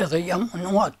 edhe jam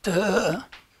munuat të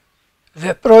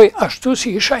veproj ashtu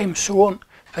si isha i mësuam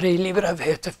prej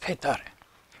librave të fetare.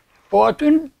 Po aty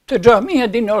të Xhamia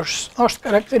Dinoshës është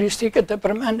karakteristike të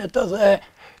përmendet edhe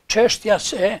çështja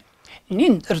se një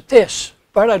ndërtesë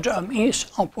para Xhamisë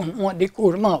a punua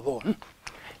dikur ma vonë,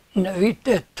 në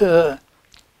vitet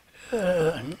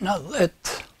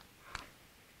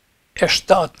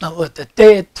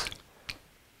 97-98,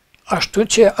 ashtu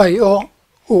që ajo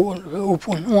u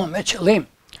punua me qëllim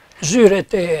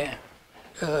zyret e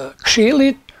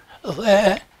këshillit dhe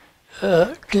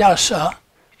klasa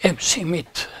e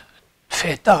mësimit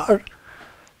fetar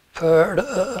për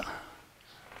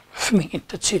fëmijët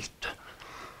të cilët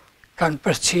kanë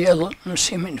përcjellë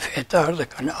mësimin fetar dhe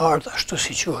kanë ardhur ashtu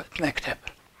si quhet me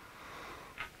ktep.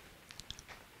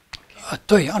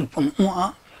 Ato janë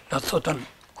punua, do të thotën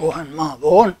kohën ma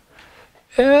vonë,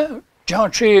 e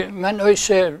gjatë që mendoj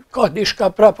se ka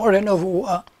diçka prapë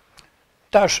renovua,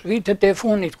 tash vitet e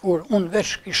funit kur unë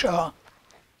veç kisha,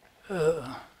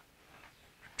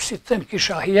 si të them,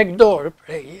 kisha hjek dorë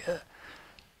prej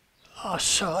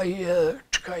asaj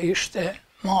çka ishte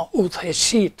ma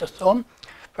udhëheci të thonë,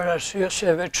 për arsye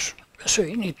se veç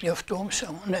besojinit njoftuam se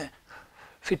unë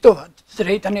fitova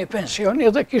drejtën e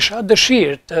pensionit dhe kisha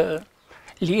dëshirë të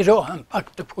lirohem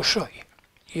pak të pushoj.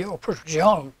 Jo për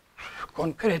gjallë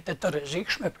konkrete të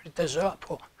rrezikshme për të zë,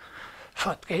 po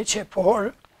fatkeqe,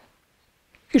 por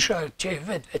kisha që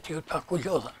vetë ju të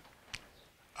akullodhen.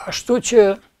 Ashtu që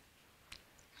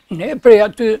ne prej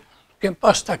aty kem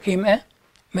pas takime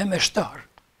me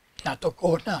meshtarë. Në ato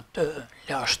kohëna të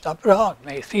lashta, pra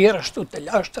me i thirë ashtu të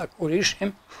lashta kur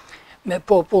ishim me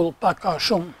popull paka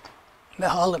shumë, me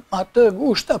halëm atë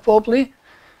gushta populli,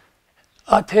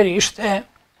 atëherë ishte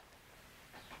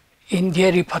i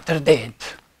ndjeri patërdet.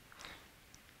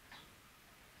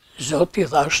 Zoti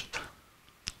dhasht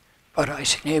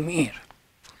parajsin e mirë,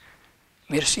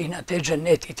 mirësinat e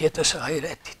xhenetit jetës e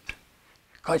hajretit.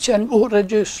 Ka qenë burrë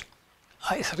gjys,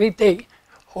 a i thritej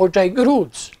hoxha i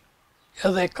grucë,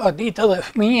 edhe ka ditë edhe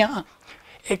fëmija,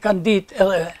 e kanë ditë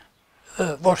edhe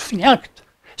vorfnjakt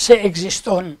se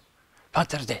ekziston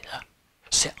patërdeda,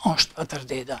 se është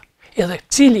patërdeda, edhe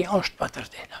cili është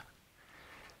patërdeda.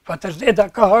 Patërdeda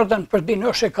ka ardhen për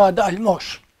Dinoshë ka dalë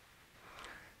mosh,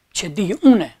 që di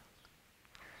une,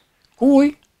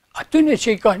 kuj atyne që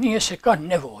i ka një se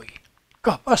kanë nevoj,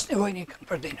 ka pas nevoj një kanë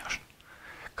për Dinoshë,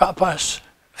 ka pas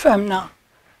femna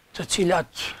të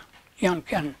cilat janë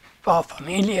kënë pa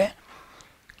familje,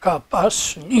 ka pas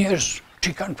njerëz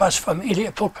që kanë pas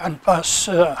familje, po kanë pas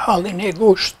hallin e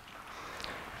gusht.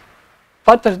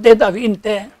 Patërdeda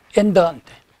vinte e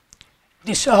ndante.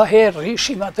 Disa herë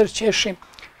rishim atër qeshim,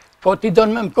 po ti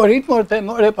donë me më korit,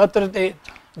 more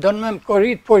patërdet. Donë me më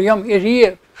korit, por jam i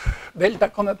rije, belta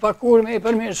ko me pakur me i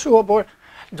përmirësua, por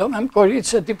do me më korit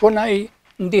se ti puna i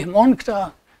ndihmon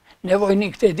këta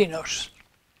nevojnik të Dinoshës.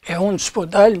 E unë s'po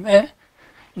dal me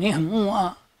ndihmua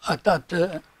ata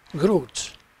të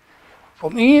grucë. Po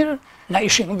mirë, na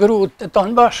ishim grutë të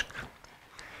tonë bashkë.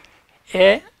 E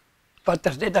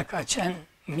patërdeda ka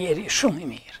qenë njeri shumë i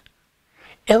mirë.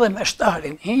 Edhe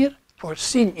meshtari mirë, por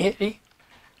si njeri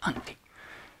antik.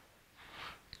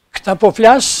 Këta po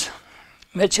flasë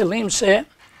me qëllim se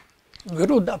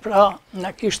gruda pra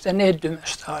na kishte ne dy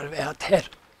meshtarve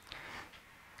atëherë.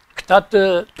 Këta të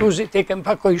tuzit e kem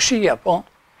pakojshia, po,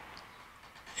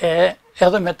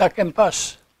 edhe me ta kem pas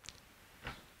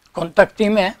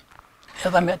kontaktime,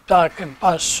 edhe me ta kem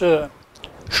pas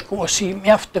shkuasi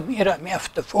mjaft të mira,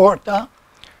 mjaft të forta,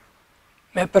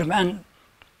 me përmen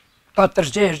Patër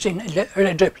Gjergjin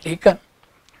Replikën,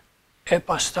 e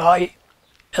pastaj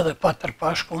edhe Patër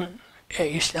Pashkun e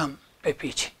Islam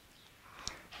Pepici.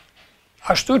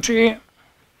 Ashtu që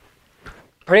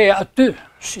prej aty,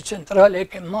 si centrale e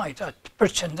ke majtë atë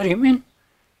përqendrimin,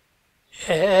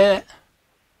 e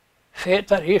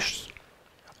fetarisht,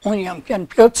 unë jam kënë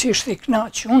plotësisht i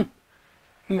kënaqur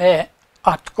me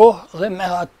atë kohë dhe me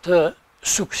atë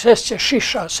sukses që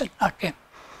shisha se na kem.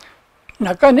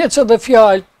 Na ka necë dhe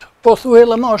fjallët, po thuaj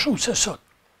edhe ma shumë se sot.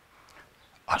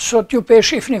 A sot ju pe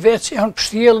shifni vetë si janë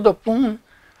pështjellë do punë,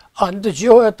 a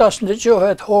ndëgjohet, as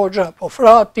ndëgjohet hoxha po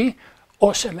frati,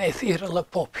 ose me e thirë dhe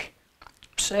popi.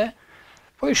 Pse?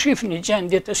 Po i shifni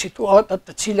gjendjet e situatat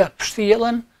të cilat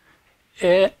pështjellën,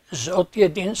 e Zoti e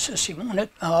din se si mundet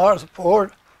me ardhë,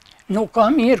 por nuk ka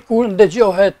mirë kur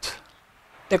ndëgjohet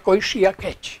të kojshia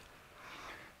keq.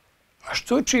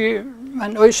 Ashtu që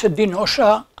mendoj se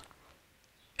Dinoshë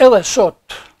edhe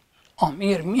sot, o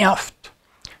mirë mjaft,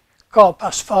 ka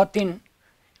pas fatin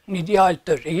një djalë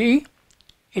të ri,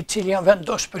 i cili janë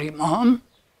vendos për imam,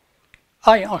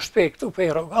 aja është pe këtu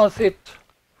pe Rogathit,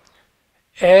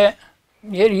 e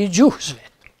njeri i gjuhës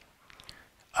vetë.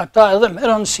 Ata edhe me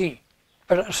rëndësi,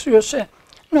 për arsye se,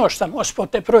 nështë mos po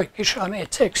të proj kisha me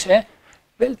cekse,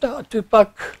 velta aty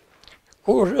pak,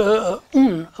 kur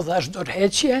unë dhash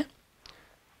dorheqje,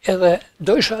 edhe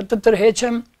dojsha të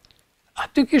tërheqem,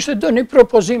 aty kishte do një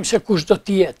propozim se kush do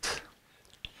t'jetë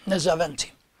në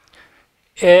zavendësim.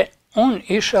 E unë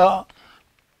isha,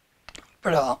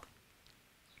 pra,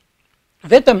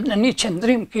 vetëm në një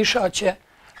qendrim kisha që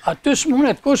aty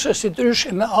s'munet kurse si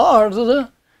dryshe me ardhë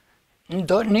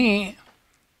ndo një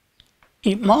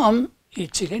imam i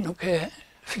cili nuk e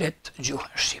flet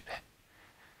gjuhën shqipe.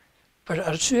 Për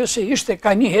arsye se ishte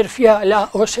ka njëherë fjala,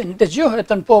 ose ndëgjohet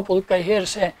në popull ka njëherë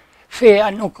se feja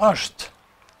nuk është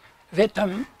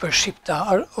vetëm për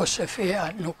shqiptar, ose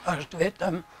feja nuk është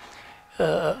vetëm,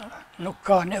 nuk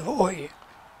ka nevoj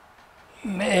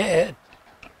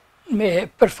me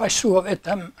përfaqësua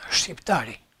vetëm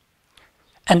shqiptari.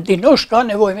 Në Dinoshë ka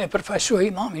nevoj me përfaqësua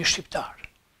imami shqiptar,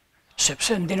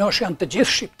 sepse në Dinoshë janë të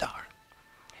gjithë shqiptar.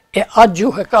 E atë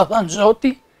gjuhë ka thënë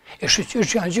Zoti, e shqyqyrë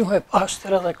që janë gjuhë e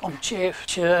pastër edhe kom qef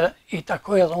që i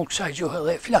takoj edhe unë kësaj gjuhë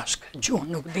edhe e flaskë. Gjuhë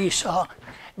nuk di sa,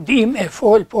 dim e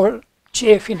fol, por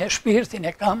qefin e shpirtin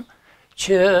e kam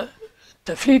që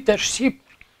të flitë shqip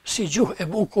si gjuhë e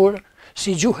bukur,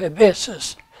 si gjuhë e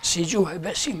besës, si gjuhë e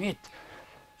besimit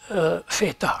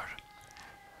fetar.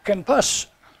 Kem pas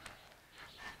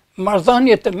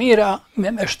marrëdhënie të mira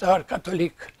me meshtar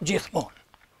katolik gjithmonë.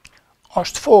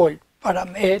 Është fol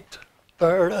paramet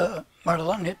për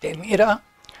marrëdhëniet e mira,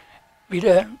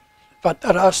 bile pa të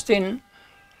rastin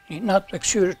një natë me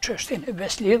kësyrë çështjen e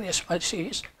beslidhjes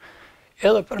malësisë,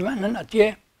 edhe përmendën atje,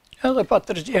 edhe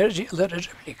Patër Gjergji dhe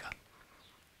Replika.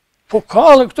 Po ka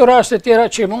dhe këto raste tjera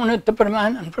që mundet të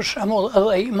përmendën, për shembull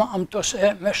edhe imam ose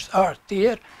meshtar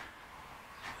tjerë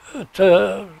të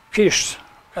kishë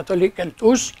katolikën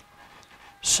Tuz,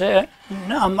 se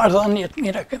në marrëdhënie të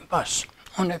mira kem pas.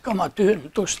 Unë e kam aty në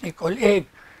Tuz një kolegë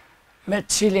me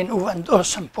cilin u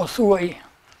vendosëm po thuaj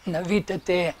në vitet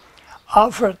e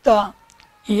afërta,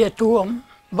 jetuam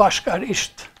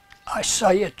bashkarisht, aq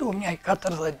sa jetuam një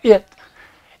 40 vjet,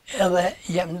 edhe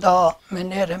jem da me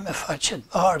nere me faqet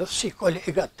bardhë si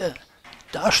kolegat të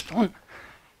dashtun,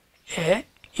 e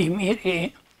i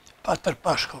miri Patër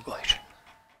Pashko Gojshë.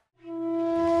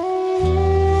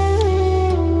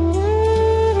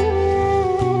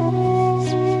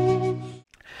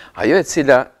 Ajo e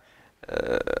cila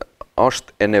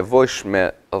është e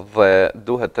nevojshme dhe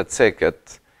duhet të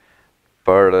ceket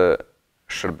për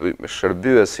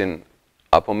shërbyesin,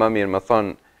 apo më mirë më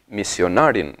thonë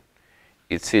misionarin,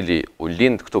 i cili u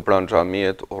lind këtu pranë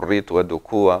xhamiet, u rrit, u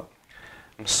edukua,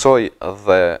 mësoj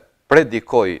dhe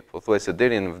predikoj, pothuajse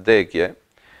deri në vdekje,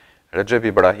 Recep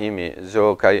Ibrahimi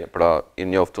Zokaj, pra i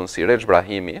njoftun si Recep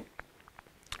Ibrahimi,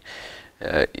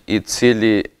 i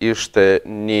cili ishte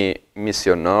një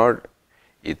misionar,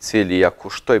 i cili ja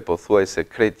kushtoi pothuajse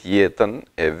krejt jetën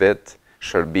e vet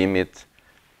shërbimit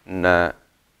në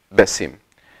besim.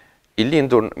 I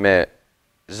lindur me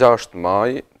 6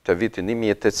 maj të vitin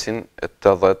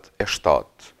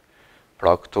 1887,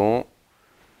 pra këtu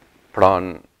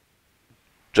pranë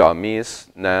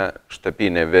Xhamisë në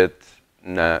shtëpinë e vet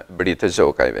në Britë e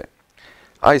Gjokajve.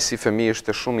 Ai si fëmijë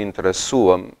ishte shumë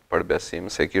interesuar për besim,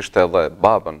 se kishte edhe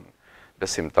babën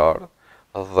besimtar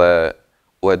dhe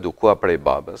u edukua prej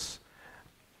babës.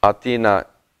 Atina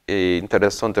i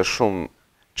interesonte shumë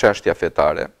çështja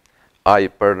fetare. Ai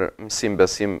për mësim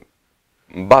besim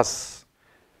mbas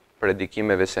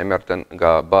predikimeve që merrten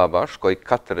nga baba, shkoi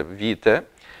 4 vite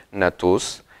në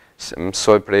Tuz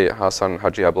mësoj prej Hasan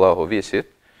Haxhi Abllahoviçit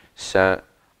se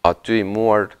aty i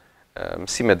muar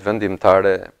mësimet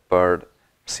vendimtare për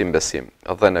mësim besim.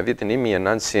 Dhe në vitin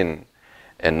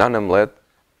 1919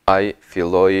 ai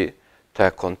filloi të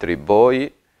kontriboj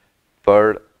për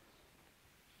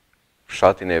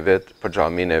fshatin e vet, për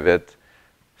xhamin e vet,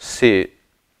 si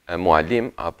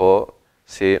mualim apo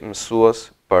si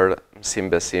mësues për mësim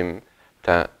besim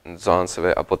të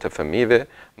nxënësve apo të fëmijëve,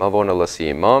 më vonë edhe si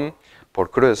imam, por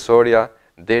kryesorja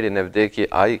deri në vdekje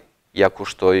ai ja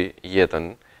kushtoi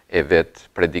jetën e vet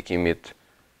predikimit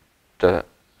të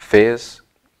fesë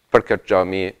për këtë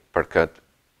xhami, për këtë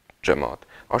xhamat.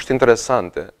 Është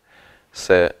interesante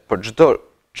se për çdo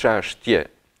çështje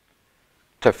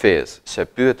të fesë, se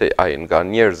pyetej ai nga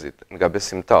njerëzit, nga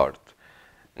besimtarët,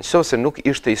 nëse nuk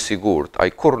ishte i sigurt,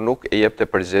 ai kur nuk e jepte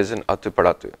përgjegjën aty për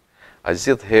aty. Ai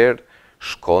gjithherë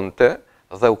shkonte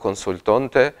dhe u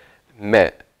konsultonte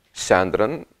me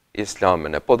qendrën islame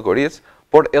në Podgoricë,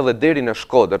 por edhe deri në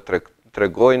Shkodër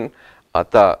tregojnë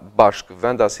ata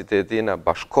bashkëvendasit e tina,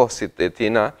 bashkosit e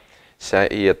tina, se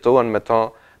i jetohen me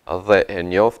ta dhe e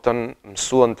njoftën,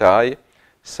 mësuan të ai,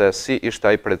 se si ishte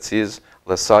ai preciz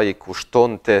dhe sa i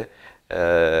kushtonte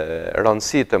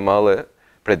rëndësi të madhe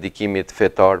predikimit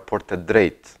fetar, por të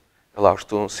drejtë, edhe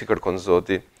ashtu si kërkon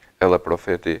Zoti edhe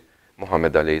profeti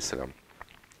Muhammed a.s.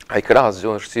 Ai krahas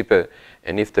gjuhën shqipe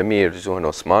e njifte mirë gjuhën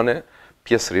osmane,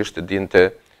 pjesërisht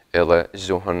dinte edhe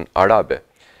gjuhën arabe.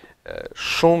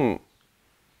 Shumë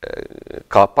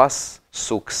ka pas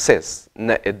sukses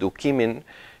në edukimin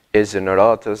e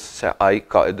gjeneratës, se ai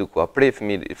ka edukua prej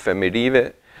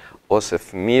fëmijërive ose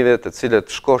fëmijëve të cilët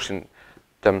shkoshin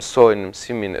të mësojnë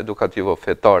mësimin edukativo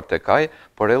fetar tek ai,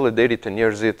 por edhe deri të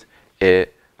njerëzit e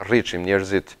rriqim,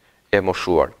 njerëzit e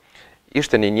moshuar.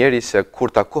 Ishte një njeri se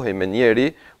kur takohej me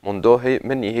njeri, mundohej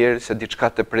me njëherë se diçka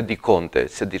të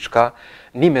predikonte, se diçka,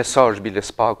 një mesazh bile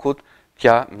spakut,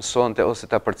 tja mësonte ose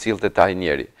ta përcillte të ai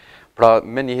njeri. Pra,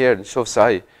 me njëherë, nëse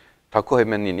ai takohej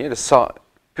me një njeri, sa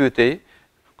pyetej,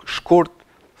 shkurt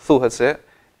thuhet se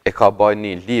e ka bërë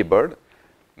një libër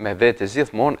me vete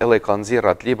gjithmonë, edhe e ka nxjerrë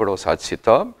atë libër ose atë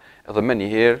kitab, edhe me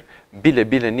njëherë,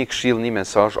 bile një këshill, një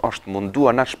mesazh është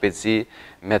mundua në shpejtësi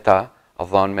me ta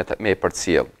dhanë, me e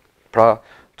përcjell. Pra,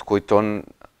 të kujton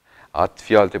atë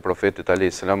fjalë të profetit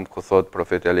a.s. ku thot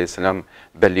profeti a.s.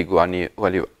 beliguani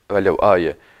walau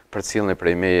aje, përcjellni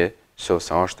prej meje,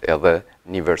 nëse është edhe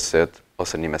një verset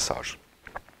ose një mesazh.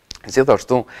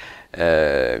 Gjithashtu,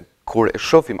 kur e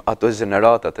shohim ato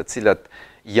gjenerata të cilat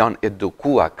janë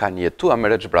edukua, kanë jetuar me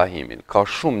Rexh Ibrahimin, ka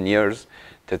shumë njerëz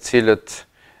të cilët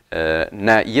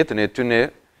në jetën e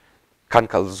tyre kanë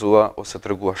kallëzuar ose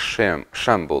treguar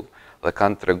shembull dhe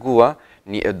kanë treguar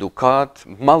një edukat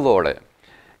mallore,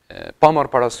 pa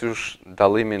marrë parasysh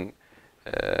dallimin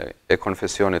e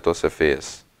konfesionit ose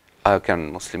fesë, a kanë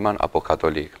musliman apo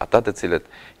katolik, ata të cilët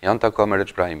janë takuar me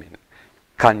Rexh Ibrahimin,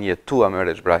 kanë jetuar me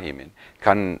Rexh Ibrahimin,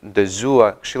 kanë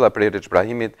dëgjuar këshilla prej Rexh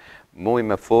Ibrahimit, muj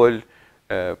me fol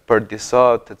për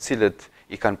disa të cilët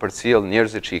i kanë përcjell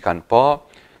njerëzit që i kanë pa,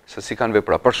 se si kanë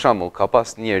vepra. Për shembull, ka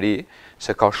pas njeri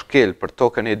se ka shkel për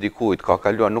tokën e dikujt, ka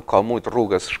kaluar, nuk ka mujt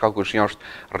rrugës, shkaku që është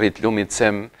rrit lumi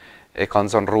cem, e ka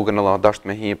nxënë rrugën edhe dasht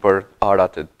me hi për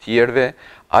arat e tjerëve,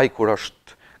 ai kur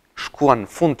është shkuan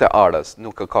në fund të arës,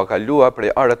 nuk ka kaluar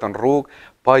prej arët në rrugë,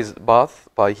 pa i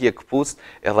bath, pa i hje këpuc,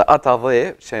 edhe ata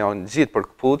dhe që janë gjitë për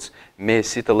këpuc, me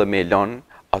sit edhe me lanë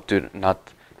aty në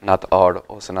atë arë,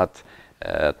 ose në atë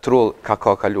trull ka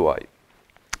kaluaj.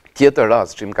 Tjetër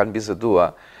rast që më kanë bisedua,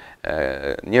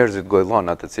 njerëzit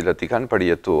gojllona të cilët i kanë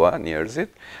përjetua njerëzit,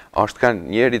 është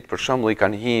kanë njerit për shembull i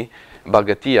kanë hi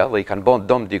bagetia dhe i kanë bën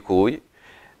dom dikuj,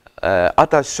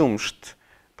 ata shumsht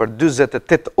për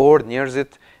 48 orë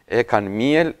njerëzit e kanë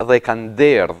miel dhe e kanë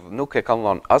derdh, nuk e kanë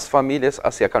dhënë as familjes,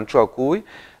 as ja kanë çuar kuj,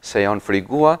 se janë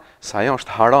frigua, se ajo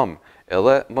është haram,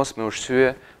 edhe mos me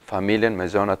ushqye familjen me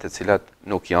gjëra të cilat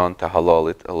nuk janë të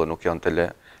halalit edhe nuk janë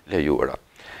të lejuara.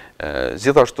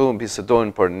 Gjithashtu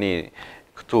bisedojnë për një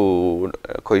këtu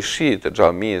kojshi të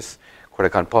xhamisë, kur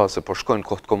e kanë pasë, po shkojnë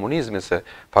kohët komunizmit, se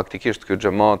faktikisht ky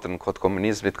xhamat në kohët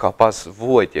komunizmit ka pas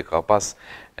vuajtje, ka pas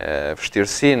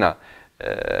vështirësina,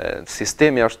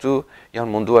 sistemi ashtu janë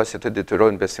munduar se të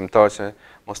detyrojnë besimtarë që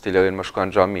mos t'i lejojnë më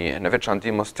shkojnë në xhami, në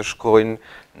veçanti mos të shkojnë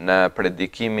në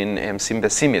predikimin e mësim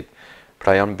besimit,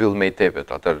 pra janë mbyll me i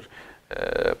tepet, atër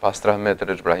pas 3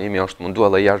 metrë Rexh Ibrahimi është munduar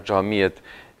dhe jashtë xhamiet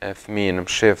e fëmijën në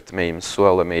msheft me i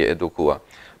mësua dhe me i edukua.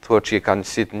 Thuhet që i kanë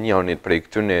sit njënit prej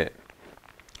këtyne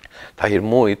Tahir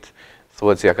Mujt,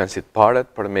 thuhet që ja kanë sit paret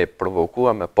për me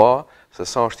provokua, me pa, se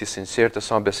sa është i sinqertë,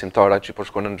 sa besimtara që po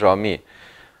shkon në xhami.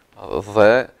 Dhe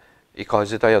i ka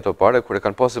gjithaj ato pare, kur e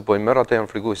kanë pasë po i merr ata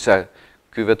janë friguar se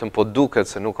ky vetëm po duket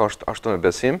se nuk është ashtu me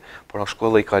besim, por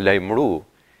shkolla i ka lajmëru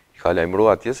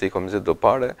atje se i ka mëzit do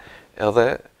pare,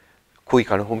 edhe ku i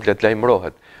kanë humbë let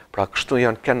lajmërohet. Pra kështu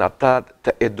janë kënë ata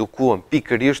të edukuan,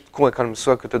 pikërisht ku e kanë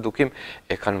mësua këtë edukim,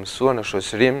 e kanë mësua në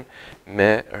shoqërim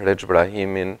me Rexh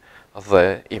Brahimin dhe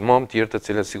imam tjerë të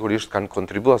cilët sigurisht kanë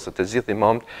kontribuar, se të gjithë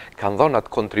imamët kanë dhënë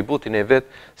atë kontributin e vet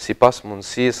sipas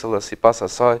mundësisë dhe sipas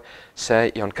asaj se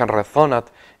janë kanë rrethonat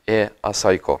e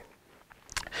asaj kohë.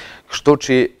 Kështu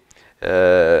që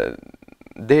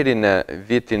deri në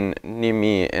vitin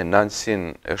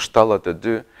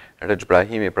 1972 Rexh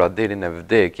Brahimi, pra deri në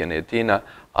vdekjen e tij,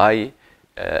 ai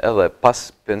edhe pas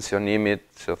pensionimit,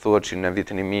 se thuhet që në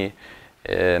vitin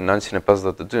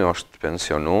 1952 është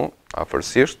pensionu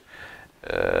afërsisht,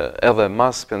 edhe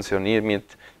mas pensionimit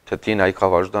të tij ai ka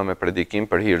vazhduar me predikim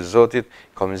për hir Zotit,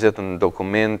 ka mbështetur në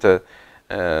dokumente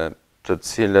të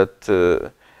cilët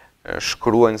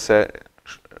shkruajnë se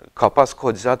ka pas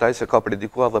kohë gjatë ai se ka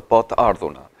predikuar dhe pa të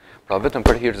ardhuna. Pra vetëm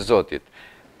për hir Zotit,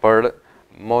 për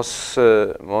mos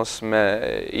me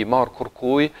i marr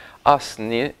kurkuj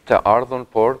asnjë të ardhun,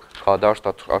 por ka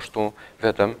dashur ashtu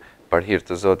vetëm për hir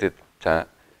të Zotit të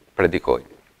predikoj.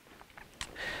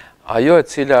 Ajo e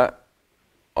cila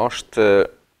është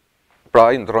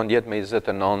pra i ndron jetë me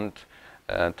 29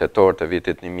 tetor të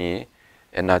vitit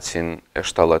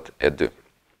 1972.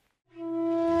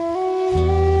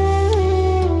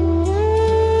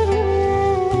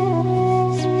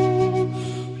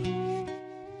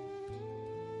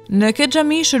 Në këtë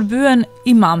xhami shërbyen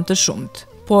imam të shumt,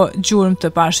 po gjurmë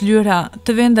të pashlyera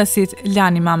të vendasit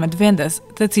lanë imamet vendas,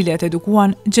 të cilët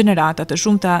edukuan gjenerata të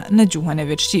shumta në gjuhën e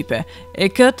vet shqipe. E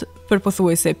këtë për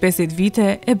pothuajse 50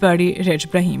 vite e bëri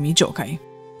Rexh Brahimi Gjokaj.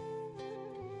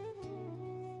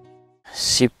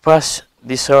 Sipas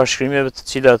disa shkrimeve të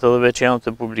cilat edhe veç janë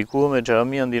të publikuar,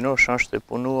 xhamia Dinoshë është e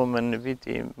punuar në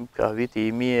viti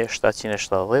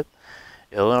 1770,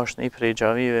 edhe është një prej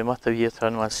xhamive më të vjetra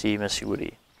në Masi me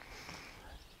siguri.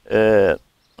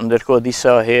 Ndërkohë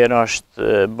disa herë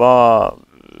është ba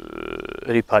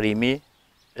riparimi,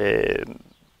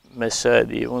 me sa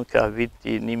di unë ka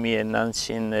viti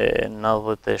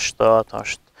 1997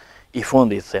 është i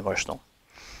fundit, them ashtu.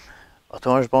 Ato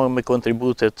është bërë me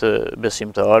kontributet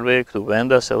besimtarëve, këtu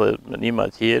vendas edhe në nima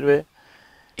tjerëve.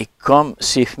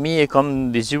 Si fëmijë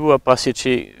kam dëgjuar pasi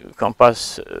që kam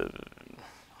pas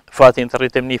fatin të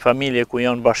rritem një familje ku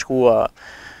janë bashkua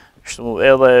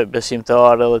edhe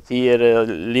besimtarë edhe tjerë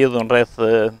lidhun rreth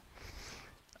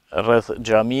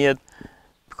xhamiet.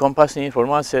 Kam pas një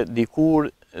informatë se dikur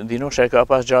Dinoshë ka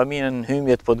pas xhamin në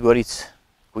hymjet Podgoricë,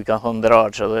 ku i kanë thonë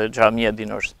Draçë dhe xhamia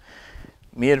Dinoshës.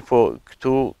 Mirë po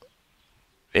këtu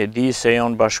e di se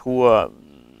janë bashkua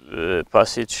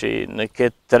pasi që në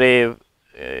këtë trev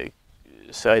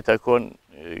sa i takon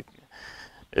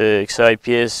kësaj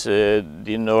pjesë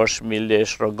Dinoshë,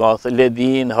 Milesh, Rogath,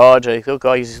 Ledin, Haxha, këto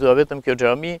ka ekzistuar vetëm kjo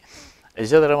xhami. E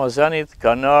gjatë Ramazanit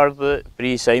kanë ardhur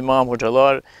prisa imam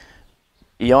hoxhallar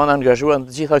janë angazhuar në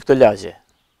të gjitha këto lagje.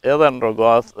 Edhe në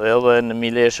Rogath, edhe në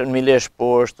Milesh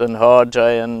poshtë, në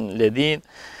Haxha, në Ledin.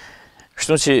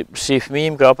 Kështu që si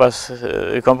fëmijë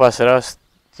kam pas rast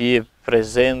të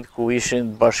prezent ku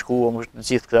ishin bashkuar të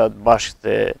gjithë këta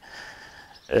bashkë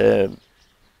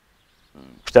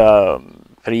këta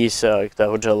prisa, këta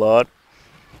hoxhallar.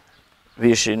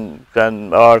 Vishin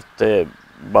kanë ardhur te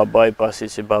babai pasi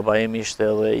që babai im ishte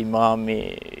edhe imami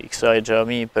i kësaj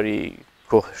xhami për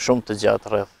kohë shumë të gjatë,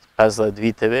 rreth 50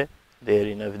 viteve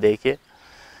deri në vdekje.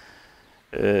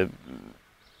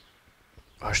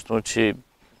 Ashtu që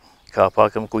ka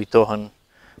pak më kujtohen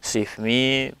si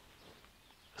fëmijë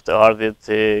të ardhjet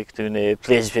e këtyne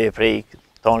pleqve prej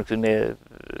tonë këtyne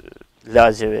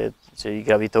lagjeve që i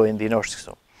gravitojnë Dinoshë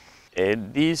kështu. E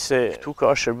di se këtu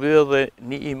ka shërbyer edhe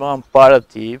një imam para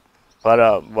ti,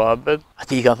 para babet.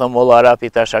 Ati i kanë thënë Molla Arapi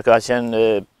tash ka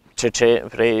qenë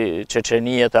prej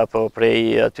Çeçenijet apo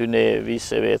prej atyne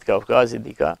viseve të Kavkazit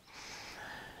dika.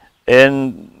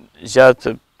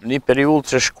 Gjatë një periudhë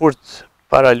të shkurt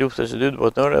para luftës së dytë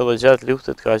botërore edhe gjatë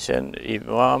luftës ka qenë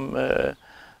imam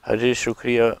Haxhi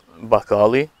Shukria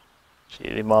Bakalli, që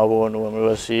i rimavon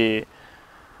si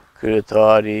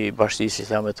kryetari i Bashkisë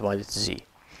Islame të Malit të Zi.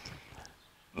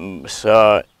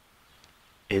 Sa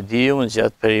e di unë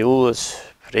gjatë periudhës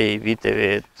prej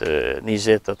viteve të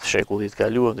 20 të shekullit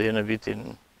kaluar dhe në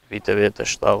viteve të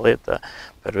 70,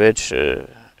 përveç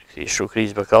këtij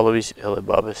Shukris Bakallović edhe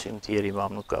babes im tjerë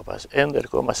imam nuk ka pas.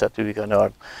 Ndërkohë mas aty i kanë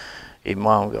ardhur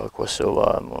imam nga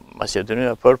Kosova,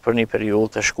 Maqedonia, për një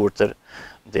periudhë të shkurtër,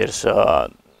 derisa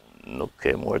nuk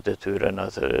e morë detyrën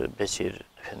atë Beqir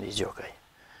Efendi Gjokaj.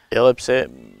 Edhe pse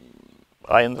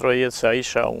a e ndrojet sa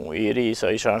isha unë i ri,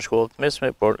 sa isha në shkollë të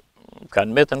mesme, por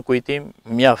kanë metën kujtim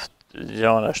mjaft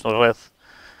gjana është në rreth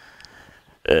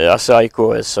asaj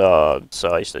kohë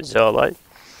sa ishte gjallaj.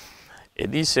 E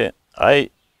di se ai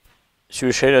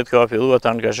qysheret ka filluar të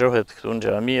angazhohet këtu në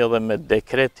xhami edhe me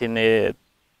dekretin e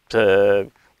të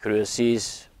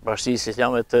kryesisë Bashkisë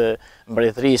Islame të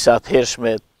mbretërisë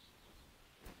atëhershme,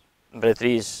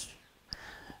 mbretërisë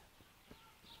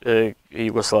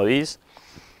Jugosllavisë.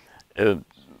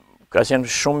 Ka qenë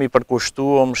shumë i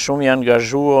përkushtuar, shumë i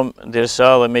angazhuar, ndërsa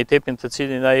edhe me tepin të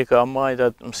cilin ai ka marrë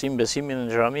atë mësim besimin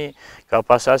në xhami, ka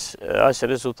pas as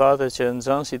rezultate që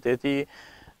nxënësit e tij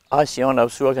as janë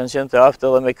absuar, kanë qenë të aftë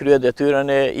edhe me krye detyrën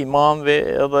e imamëve,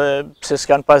 edhe pse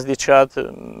s'kan pas diçka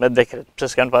me dekret, pse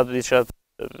s'kan pas diçka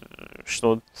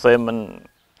shtu të themën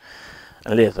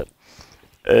në letër.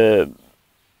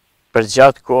 Për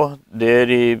gjatë kohë,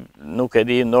 deri nuk e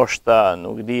di, ndoshta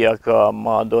nuk di a ka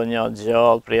ma do një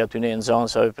gjallë prej atyne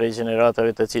nxënësave, prej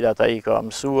gjeneratave të cilat ai ka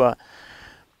mësua,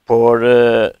 por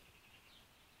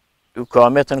ka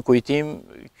metën kujtim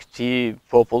këti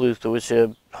popullit këtu që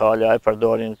hala e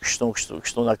përdorin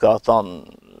kështu në ka thonë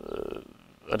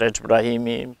Reç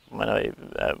Brahimi,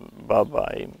 baba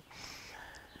im.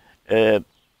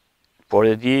 Por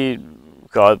e di,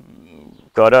 ka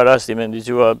rasti me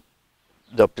ndigjua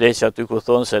do pleqja aty ku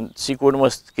thonë se sikur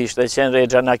mos kishte qenë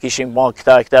Rexha, na kishim ma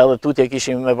këta edhe tutje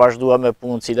kishim me vazhdua me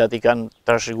punë cilat i kanë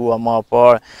trashëgua ma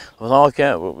parë.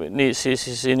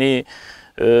 Si një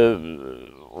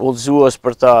udhëzues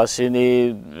për ta, si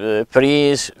një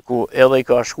prins ku edhe i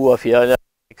ka shkua fjala,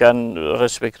 i kanë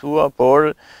respektua,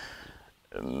 por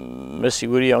me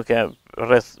siguri janë ke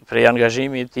rreth prej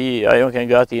angazhimit ti, ajo ke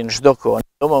gati në çdo kohë. Në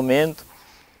çdo moment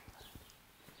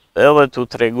edhe t'u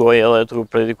tregoj, edhe t'u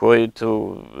predikoj, t'u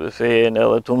fejen,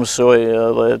 edhe t'u mësoj,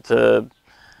 edhe të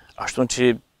ashtu që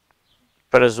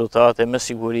për rezultate me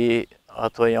siguri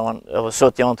ato janë, edhe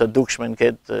sot janë të dukshme në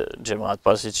këtë xhamat,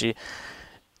 pasi që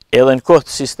edhe në kohë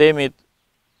të sistemit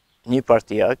një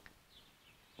partijak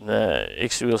në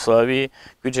ex-Jugosllavi,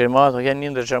 ky xhamat ka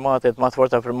një ndër xhamatet më të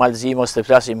forta për mallëzi, mos të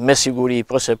flasim me siguri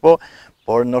po se po,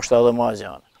 por ndoshta edhe më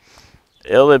gjanë.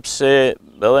 Edhe pse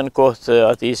edhe në kohë të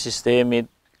atij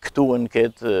sistemit këtu në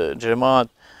këtë xhamat,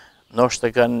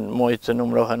 ndoshta kanë mujt të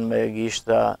numrohen me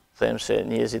gishta, them se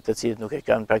njerëzit të cilët nuk e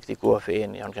kanë praktikuar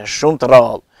fen, janë kanë shumë të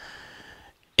rrallë.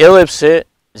 Edhe pse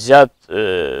gjatë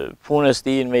punës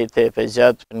tij me tepe,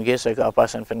 gjatë pengesa ka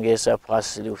pasën pengesa pas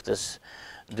luftës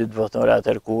dytë botërore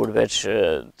atër kur veç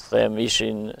të them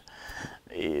ishin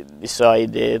disa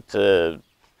ide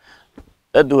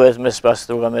e duhet me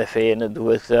spastruar me fen,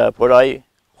 duhet por ai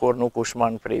kur nuk u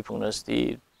shman prej punës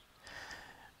tij.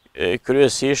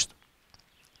 Kryesisht,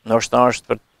 ndoshta është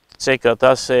për të cek ata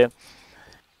se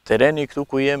tereni këtu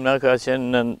ku jem na ka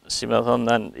qenë, si me thonë,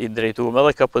 në i drejtuar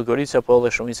edhe ka Podgorica, po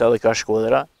edhe shumica edhe ka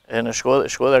Shkodra. E në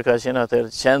Shkodra ka qenë atër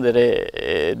qendër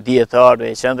e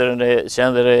dietarëve,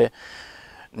 qendër e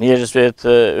njerëzve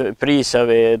të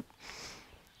prisave.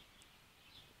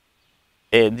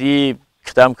 E di,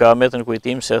 këta më ka metën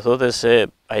kujtim se thote se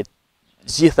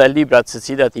gjitha librat se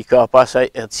cilat i ka pasaj,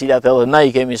 e cilat edhe na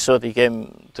i kemi sot, i kemi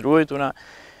trujtuna,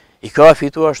 i ka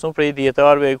fituar ashtu prej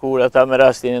dietarëve kur ata me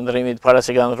rastin e ndrrimit para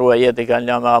se kanë rrua jetë, i kanë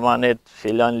lënë me amanet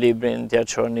filan librin t'ia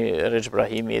çoni Reç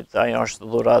Brahimit, ai është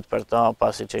dhurat për ta,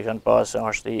 pasi që kanë pasë,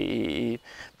 është i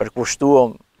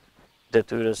përkushtuar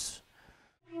detyrës.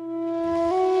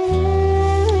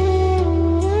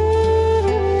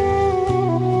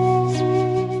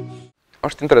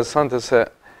 Është interesante se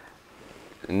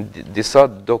disa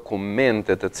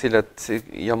dokumente të cilat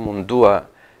jam mundua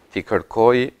t'i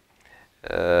kërkoj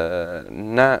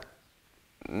në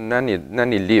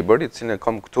një libër, i cilën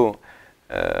kam këtu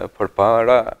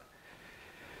përpara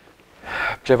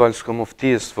plevalskë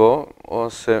muftisvo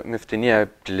ose muftinia e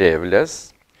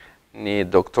Plevles, një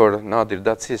doktor Nadir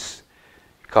Dacis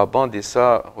ka bën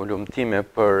disa ulumtime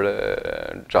për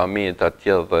xhamit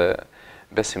atje dhe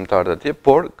besimtarët atje,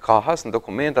 por ka has në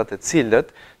dokumentat të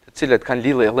cilat kanë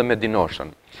lidhje edhe me Dinoshën.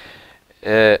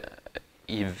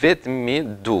 I vetmi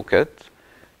duket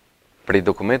prej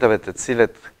dokumentave të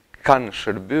cilat kanë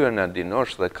shërbyer në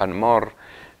Dinoshë dhe kanë marrë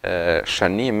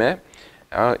shënime,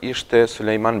 ishte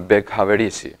Sulejman Beg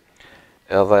Haverisi.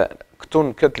 Edhe këtu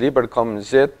në këtë libër kam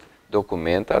zgjedh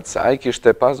dokumentat se ai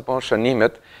kishte pas bën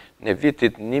shënimet në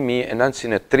vitit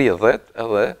 1930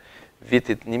 edhe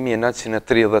vitit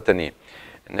 1931.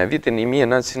 Në vitin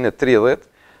 1930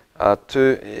 aty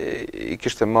i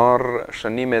kishte marrë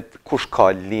shënimet kush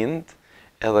ka lind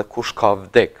edhe kush ka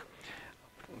vdek.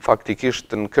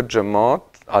 Faktikisht në këtë xhamat,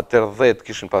 atër 10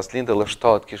 kishin pas lind edhe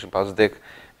 7 kishin pas vdek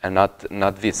në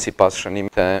atë vit, si pas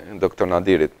shënimit të doktor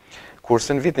Nadirit.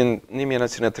 Kurse në vitin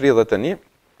 1931,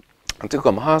 aty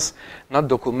kam has në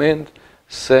dokument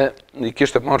se i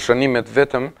kishte marrë shënimet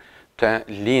vetëm të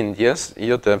lindjes,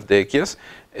 jo të vdekjes,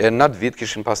 e në atë vit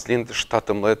kishin pas lind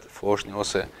 17 foshnjë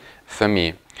ose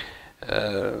fëmijë.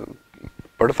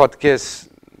 Për fatkeqësi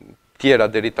tjera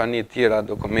deri tani tjera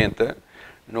dokumente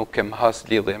nuk kem has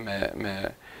lidhje me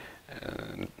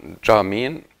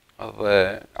xhamin dhe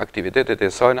aktivitetet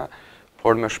e sajna,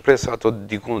 por me shpresë ato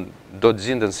dikun do të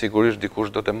gjenden sigurisht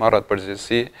dikush do të marrat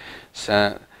përgjegjësi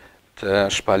se të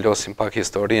shpalosim pak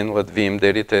historinë dhe të vim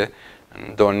deri te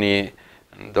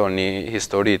ndonjë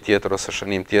histori tjetër ose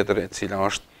shënim tjetër e cila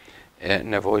është e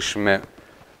nevojshme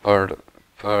për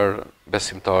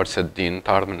besimtarë që dinë të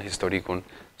ardhmen historikun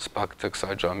s'pak të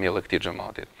kësaj xhamie dhe këtij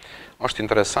xhamatit. Është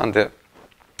interesante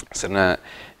se në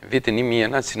vitin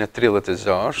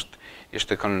 1936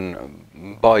 ishte kanë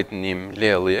mbajt një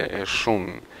mbledhje e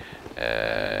shumë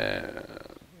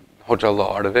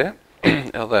hoxhallarëve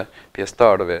edhe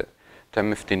pjesëtarëve të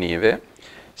mëftinive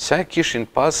se kishin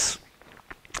pas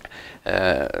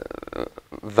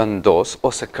vendos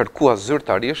ose kërkua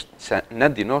zyrtarisht se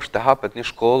në Dinoshë të hapet një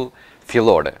shkollë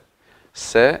fillore,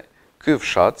 se ky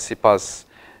fshat sipas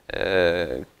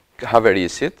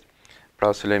Haverisit,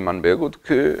 pra Sulejman Begut,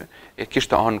 ky e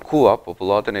kishte ankua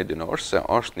popullatën e Dinoshë se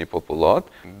është një popullat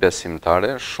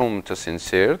besimtare, shumë të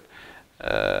sinqert,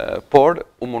 por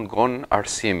u mungon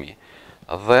arsimi.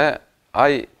 Dhe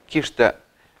ai kishte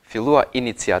fillua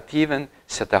iniciativen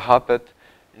se të hapet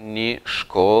një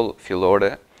shkollë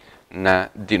fillore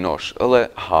në Dinoshë. Edhe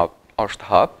është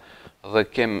hap, dhe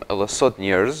kem edhe sot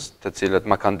njerëz të cilët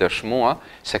ma kanë dëshmua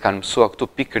se kanë mësua këtu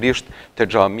pikërisht të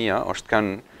xhamia, është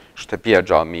kanë shtëpia e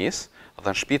xhamisë, dhe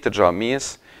në shtëpi të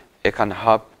xhamisë e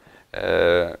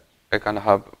kanë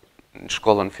hap në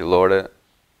shkollën fillore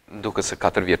duke se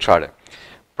 4 vjeçare.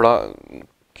 Pra,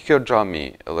 kjo xhami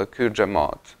edhe ky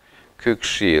xhamat, ky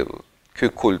këshill, ky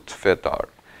kult fetar,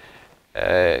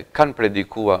 kanë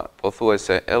predikua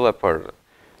pothuajse edhe për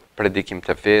predikim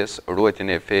të fesë, ruajtjen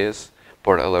e fesë,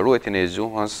 por edhe ruajtjen e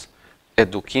gjuhës,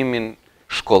 edukimin,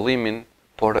 shkollimin,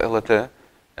 por edhe të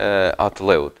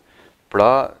atleut.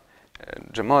 Pra,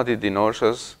 xhamati i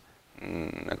Dinoshës,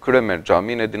 në krye me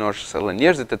xhamin e Dinoshës, edhe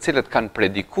njerëzit të cilët kanë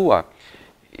predikua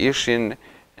ishin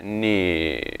një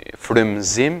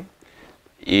frymëzim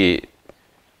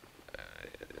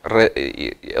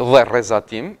dhe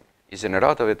rrezatim i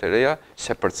gjeneratave të reja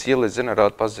se përcjellë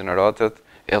gjenerat pas gjeneratet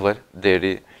edhe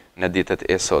deri në ditët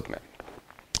e sotme.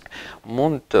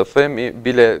 Mund të themi,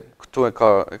 bile këtu e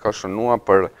ka shënua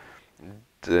për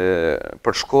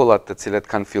shkollat të cilet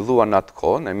kanë filluar në atë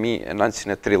kohë, në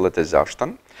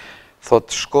 1936, thot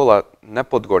shkolla në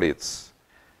Podgoricë,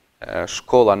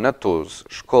 shkolla në Tuzë,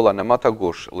 shkolla në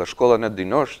Matagush dhe shkolla në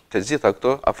Dinoshë, të gjitha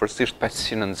këto afërsisht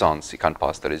 500 nxënës i kanë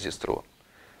pas të regjistruar.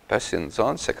 500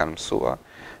 nxënës se kanë mësua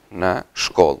në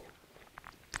shkollë.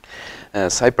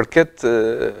 Sa i përket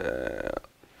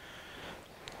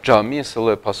xhamisë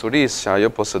dhe pasurisë që ajo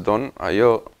posedon,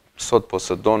 ajo sot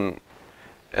posedon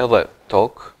edhe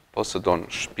tokë, posedon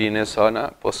shtëpinë e saj,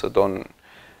 posedon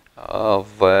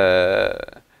dhe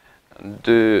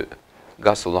 2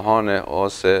 gasullhane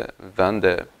ose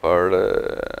vende për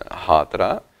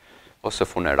hatra ose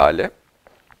funerale.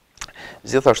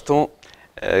 Gjithashtu,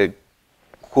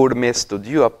 kur me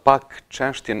studiua pak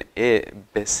çështjen e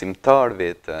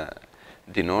besimtarëve të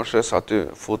Dinoshës, aty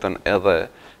futën edhe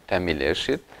të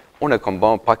Mileshit, unë e kom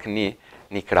bën pak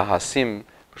një krahasim,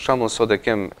 për shembull sot e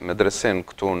kem medresen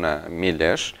këtu në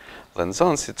Milesh, dhe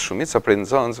nxënësit, shumica prej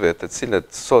nxënësve të cilët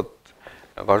sot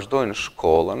vazhdojnë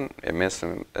shkollën e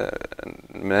mesëm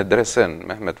medresen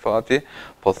Mehmet Fati,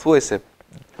 pothuajse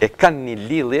e kanë një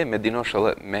lidhje me Dinoshë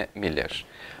dhe me Milesh.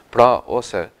 Pra,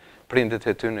 ose prindit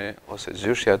e tyne, ose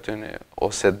gjyshja e tyne,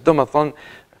 ose domethënë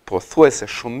pothuajse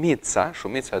shumica e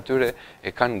tyre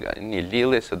e kanë një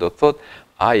lidhje se do të thotë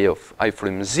ai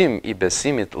frymëzim i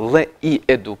besimit dhe i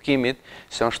edukimit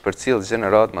se është përcjell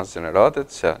gjenerat mas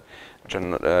gjeneratet, se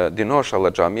Dinosha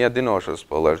dhe xhamia e Dinoshës,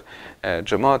 po dhe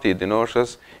xhamati i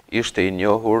Dinoshës ishte i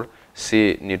njohur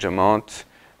si një xhamat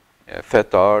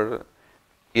fetar,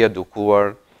 i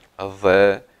edukuar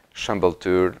dhe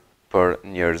shëmbëltyr për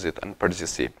njerëzit në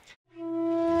përgjithësi.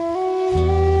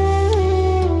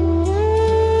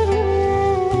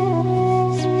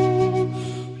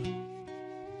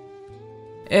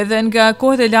 Edhe nga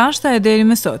kohët e lashta e deri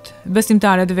më sot,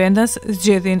 besimtarët vendas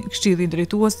zgjedhin këshillin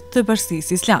drejtues të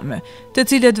bashkisë islame, të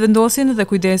cilët vendosin dhe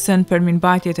kujdesen për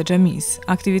mirëmbajtjen e xhamisë,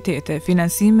 aktivitete,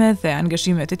 financime dhe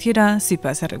angazhime të tjera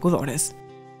sipas rregullores.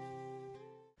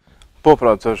 Po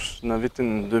pra, në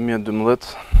vitin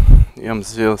 2012 jam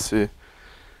zgjedhur si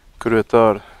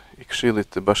kryetar i Këshillit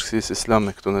të Bashkësisë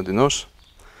Islame këtu në Dinoshë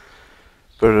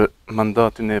për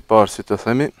mandatin e parë, si të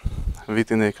themi.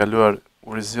 Vitin e kaluar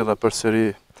u rizgjella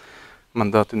përsëri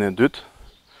mandatin e dytë.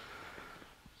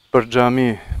 Për xhami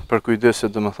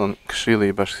përkujdeset domethënë Këshilli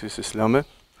i Bashkësisë Islame,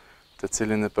 të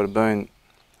cilin e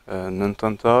përbëjnë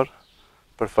nëntantar,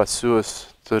 përfaqësues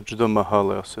të çdo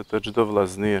mahalle ose të çdo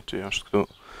vllaznie që është këtu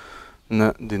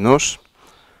në Dinoshë.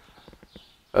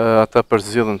 Ata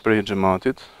përzjedhen prej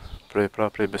xhamatit,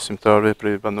 prej besimtarëve,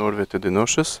 prej banorëve të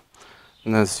Dinoshës,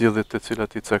 në zgjedhjet të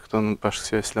cilat i cakton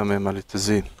Bashkësia Islame e Malit të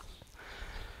Zi.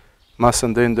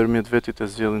 Masë ndaj ndërmjet vetit e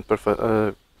zgjedhin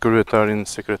kryetarin,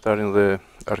 sekretarin dhe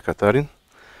arkatarin.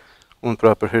 Unë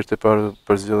pra për herë të parë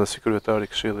përzgjedha si kryetari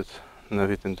i Këshillit në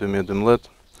vitin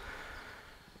 2012.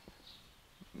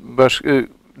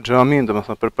 Xhamin,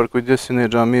 domethënë për përkujdesin e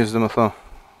xhamisë, domethënë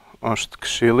është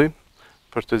Këshilli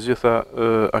për të gjitha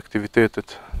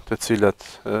aktivitetet të cilat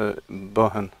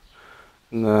bëhen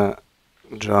në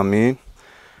xhami.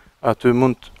 Aty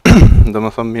mund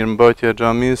domethënë mirëmbajtja e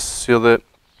xhamisë, si edhe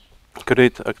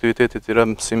krejt aktivitetet tjera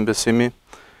mësim besimi,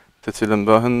 të cilën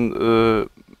bëhen,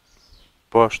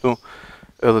 po ashtu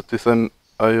edhe të them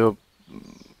ajo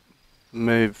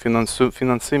me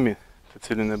financimi të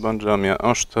cilin e bën xhamia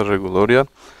është rregulloria,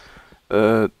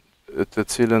 në të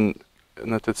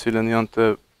cilën janë të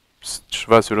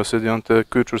shfaqur ose janë të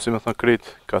kyçur, si më thon krejt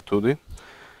katudi.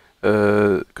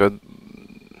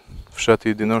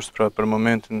 Fshati i Dinoshës pra për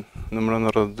momentin numëron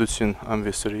rreth 200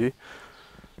 anëvisëri,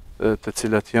 të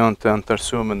cilat janë të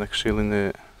anëtarësuar në Këshillin e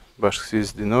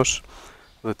Bashkësisë Dinoshë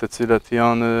dhe të cilat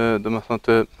janë domethënë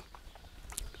të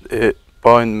e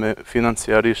pajnë me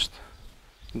financiarisht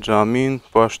xhamin,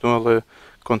 po ashtu edhe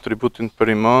kontributin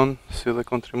për iman, si dhe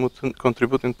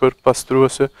kontributin për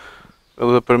pastruese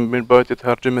edhe për mirëmbajtje të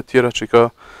harxhime tjera që ka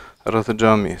rreth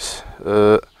xhamisë.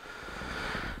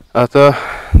 Ata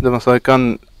domethënë kanë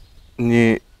një,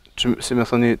 si më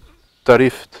thoni,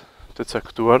 tarif të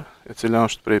caktuar, e cila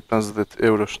është prej 50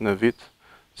 eurosh në vit,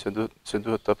 që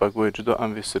duhet ta paguajë çdo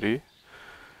anëvisëri,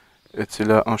 e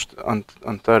cila është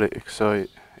antare e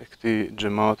këtij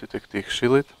xhamatit, e këtij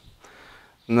këshillit,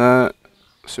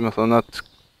 si më thon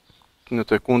në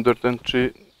të kundërtën që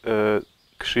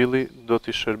Këshilli do t'i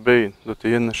shërbejnë, do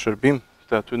të jenë në shërbim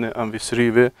të atyne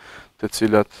anëvisërive të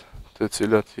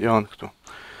cilat janë këtu.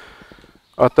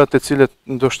 Ata të cilat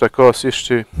ndoshta kohësisht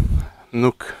që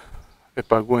nuk e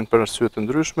paguajnë për arsye të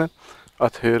ndryshme,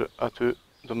 atëherë aty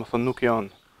domethënë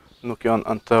nuk janë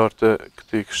anëtar të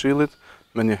këtij këshillit,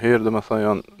 menjëherë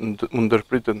domethënë u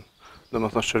ndërpritën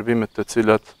domethënë shërbimet të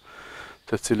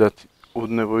cilat u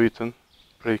nevojitën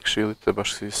prej Këshillit të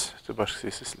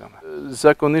Bashkësisë Islame.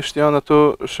 Zakonisht janë ato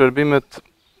shërbimet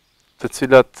të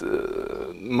cilat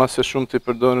më së shumti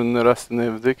përdoren në rastin e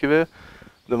vdekjeve,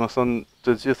 domethënë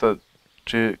të gjitha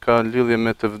që ka lidhje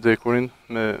me të vdekurin,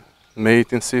 me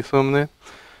mejitin si thëmë,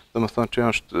 domethënë që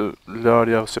është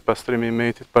larja ose pastrimi i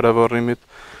mejitit para varrimit,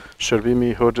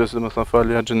 shërbimi i hoxhës, domethënë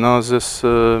falja xhenazës,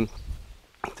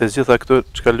 të gjitha këto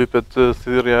çka lypet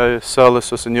thirrja e sallës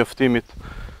ose njoftimit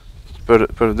për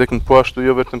vdekjen, po ashtu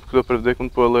jo vetëm këto për vdekjen,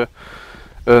 po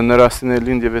edhe në rastin e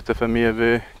lindjeve të fëmijëve,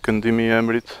 këndimi i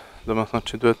emrit, domethënë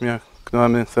që duhet mja këto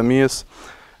emrin fëmijës,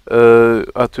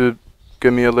 aty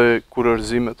kemi edhe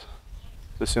kurorëzimet,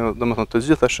 domethënë të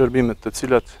gjitha shërbimet të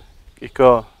cilat i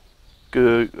ka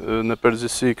në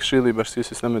përgjithësi Këshilli i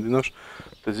Bashkësisë Islame Dinoshë,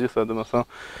 të gjitha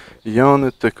domethënë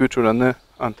janë të kyçura në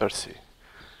anëtarësi.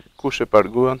 Kush e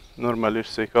paguan,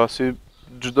 normalisht se i ka si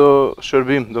çdo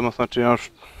shërbim, domethënë që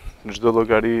është çdo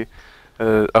llogari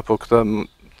apo këta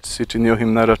siç i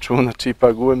njohim në raçuna që i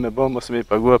paguajmë me bom ose me i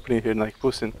pagua për një herë na i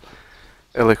kpusin,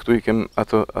 edhe këtu i kem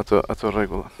ato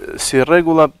rregulla. Si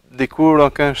rregulla dikur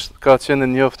ka qenë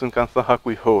njoftën, kanë thënë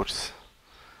haku i hoxhës.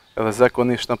 Edhe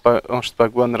zakonisht është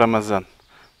pagua në Ramazan.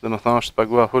 Domethënë është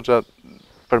pagua hoxha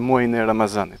për muajin e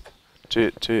Ramazanit.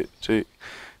 Që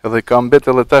edhe ka mbet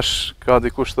edhe tash ka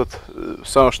dikush thotë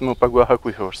sa është më pagua haku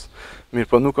i hoxhës. Mirë,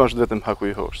 po nuk është vetëm haku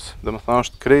i hoxhës. Domethënë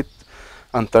është krejt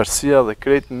anëtarësia dhe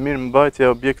krejt mirëmbajtja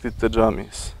e objektit të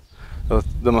xhamisë.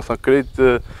 Domethënë krejt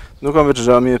nuk kanë vetë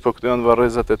xhamia, po këto janë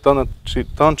varrezat e tona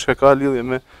që ka lidhje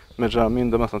me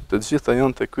xhamin, domethënë të gjitha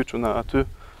janë të kyçuna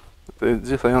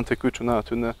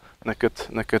aty, në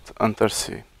këtë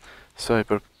anëtarësi. Sa i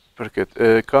përket.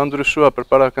 Ka ndryshuar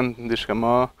përpara kanë diçka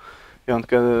më, janë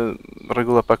ka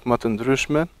rregulla pak më të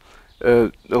ndryshme,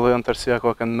 edhe anëtarësia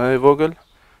ka kanë më e vogël.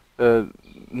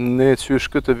 Ne qysh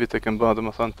këtë vit e kem bërë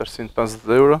domethënë anëtarësinë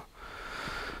 50 euro.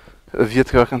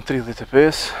 Vjet ka kanë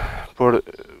 35, por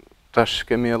tash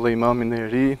kemi edhe imamin e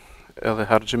ri, edhe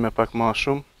harxhime pak më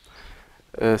shumë,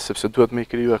 sepse duhet me i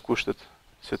krijuar kushtet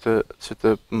që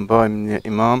të mbajmë një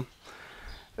imam.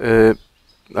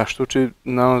 Ashtu që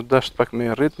na dasht pak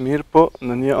me rrit mirë, po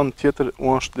në një anë tjetër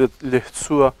u është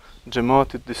lehtësua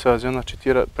xhamatit disa gjëra që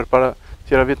tjera përpara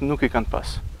tjera vjet nuk i kanë pas.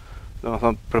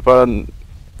 Domethënë përpara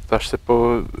tash se po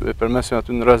e përmesin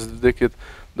aty në rast vdekjet,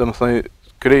 domethënë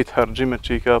krejt harxhimet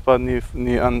që i ka pa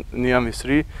një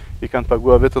anvisri i kanë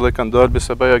paguar vetë dhe kanë dalë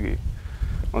besa bajagi.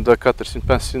 Onda 400,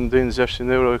 500 deri në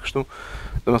 600 euro e kështu,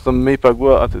 domethënë me i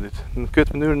pagua atë ditë. Në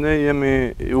këtë mënyrë ne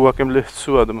u kem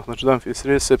lehtësua, domethënë çdo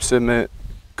anvisri sepse me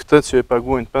këtë që e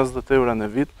paguajnë 50 euro në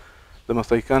vit,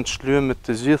 domethënë i kanë shlyem me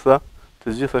të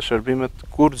gjitha shërbimet,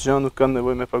 kur gjë nuk kanë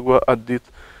nevojë me pagua atë ditë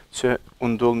që u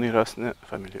ndodh një rast në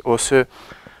familje, ose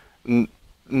në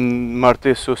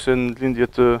martesë ose në lindje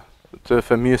të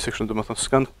fëmijës së kështu, domethënë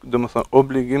s'kan domethënë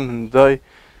obligim ndaj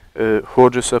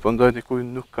hoxhës apo ndaj dikujt,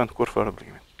 nuk kanë kurrë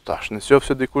obligim. Tash,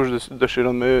 nëse dikush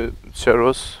dëshiron me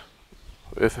qeros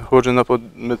hoxhën apo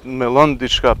me lënë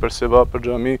diçka për seva për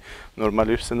xhami,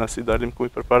 normalisht se na si dalim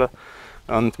kujt përpara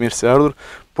anë të mirë se ardhur,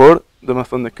 por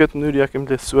domethënë në këtë mënyrë ja kem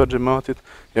lehtësuar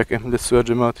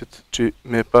xhamatit që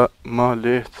me pa më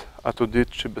lehtë ato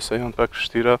ditë që besoj janë pak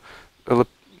vështira, edhe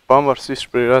pavarësisht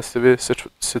prej rasteve se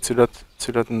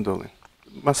cilat ndodhin.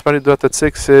 Mas pari do të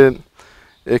cek se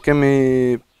e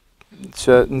kemi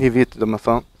që një vit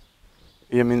domethënë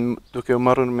jemi duke u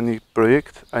marrur me një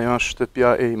projekt, ajo është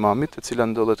shtëpia e imamit, e cila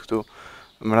ndodhet këtu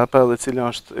mrapa dhe e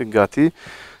cila është gati.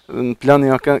 Në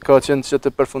plani ka qenë që të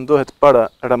përfundohet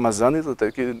para Ramazanit dhe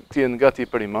të jenë gati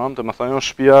për imam, domethënë ajo është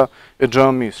shtëpia e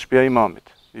xhamisë, shtëpia e imamit.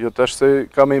 Jo tash se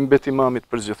ka me mbet imamit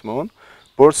për gjithmonë,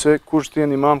 por se kush të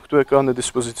jenë imam këtu e ka në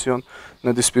dispozicion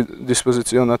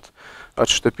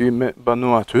atë shtëpi me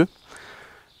banu aty.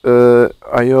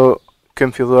 Ajo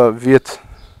kem filluar vjet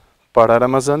para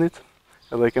Ramazanit,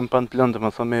 edhe kem pa në plan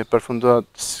domethënë me përfunduar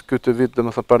këtë vit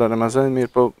domethënë para Ramazanit,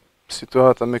 mirë po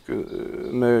situata me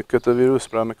këtë virus,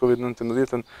 pra me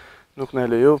COVID-19 nuk na e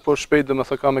lejo, por shpejt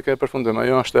domethënë ka me ka përfundim.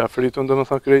 Ajo është e afritur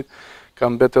domethënë krejt, ka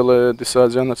mbet edhe disa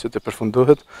gjëra që të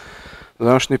përfundohet.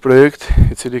 Dhe është një projekt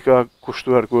i cili ka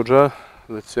kushtuar goxha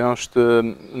dhe që është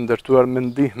ndërtuar me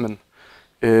ndihmën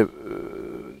e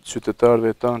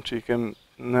qytetarëve tanë që i kem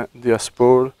në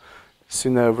diasporë, si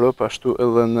në Evropë, ashtu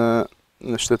edhe në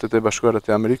Shtetet e Bashkuara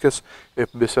të Amerikës, e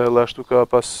besoj edhe ashtu ka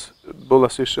pas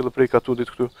bollësisht edhe prej Katudit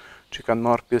këtu që kanë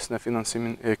marrë pjesë në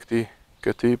financimin e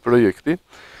këtij projekti.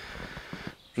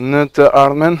 Në të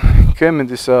ardhmen kemi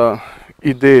disa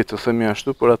ide të themi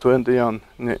ashtu, por ato ende janë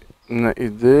në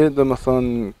ide,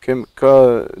 domethënë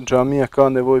xhamia ka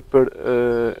nevojë për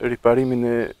riparimin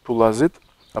e pullazit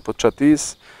apo çatis,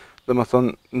 domethënë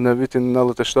në vitin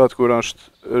 97 kur është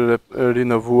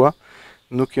rinovua,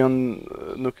 nuk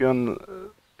janë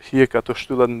hjek ato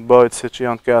shtyllat në bajt se që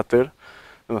janë këatër,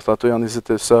 domethënë ato janë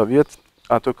 20 sa vjet,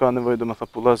 ato ka nevojë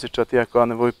domethënë pullazi çatia ka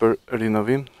nevojë për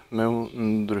rinovim, me u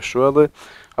ndryshua dhe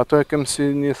ato e kem si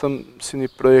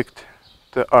një projekt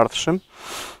të ardhshëm.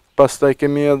 Pastaj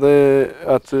kemi edhe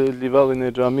atë livallin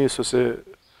e xhamisë ose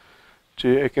që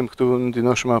e kem këtu në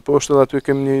Dinoshë më poshtë, dhe aty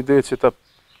kemi një ide që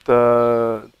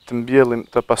të mbjellim,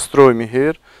 të pastrojmë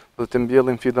herë dhe të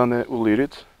mbjellim fidan e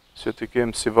ullirit, që të kem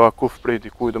si vakuf prej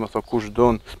dikujt, domethënë kush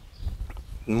don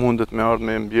mundet me ardhë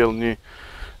me mbjell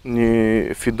një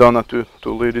fidan aty të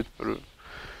ullirit për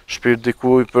shpirt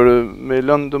dikujt, për me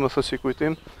lënë domethënë si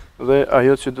kujtim, dhe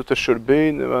ajo që do të shërbej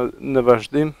në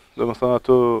vazhdim, domethënë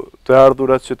ato të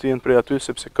ardhurat që të jenë prej aty,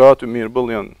 sepse ka aty mirëboll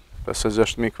janë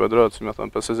 56.000 kvadrat, si më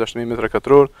thënë 56.000 metra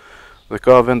katror, dhe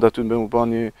ka vend aty me u bë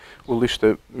një ullishte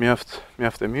mjaft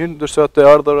e mirë, ndërsa të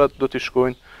ardhurat do t'i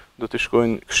shkojnë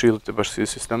këshillit të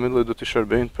Bashkisë Islamit dhe do t'i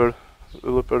shërbejnë për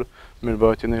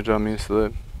mirëmbajtjen e xhamisë dhe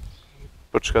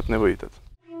për çka të nevojitet.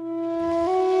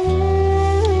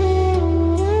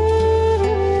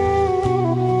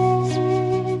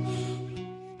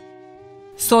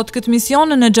 Sot këtë mision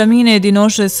në xhaminë e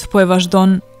Dinoshës po e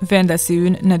vazhdon vendasi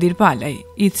ynë Nadir Palaj,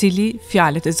 i cili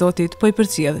fjalët e Zotit po i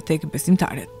përcjell tek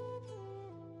besimtarët.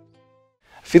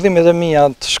 Fillimet e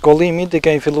mia të shkollimit i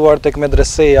kemi filluar tek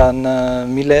medreseja në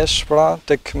Milesh, pra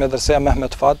tek medreseja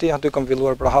Mehmet Fati, aty kam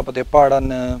filluar pra hapet e para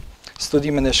në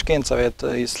studimin e shkencave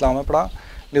të islame, pra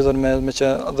lidhur me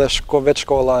që dhe vetë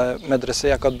shkolla e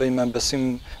medreseja ka të bëjë me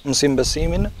mësim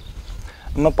besimin.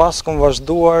 Më pas kam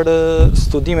vazhduar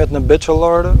studimet në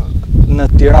bachelor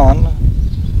në Tiranë,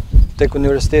 tek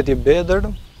Universiteti Bedër,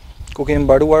 ku kemi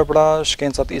mbaruar pra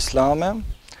shkencat islame.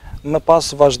 Më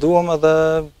pas vazhduam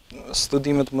edhe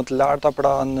studimet më të larta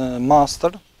pra në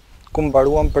master, ku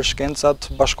mbaruam për shkencat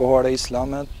bashkohore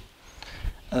islame.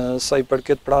 Sa i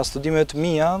përket pra studimet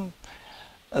mia,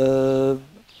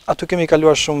 aty kemi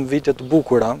kaluar shumë vite të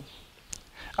bukura,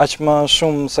 aq më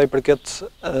shumë sa i përket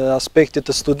aspektit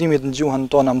të studimit në gjuhën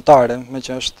tonë amtare, me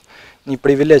që është një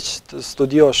privilegj të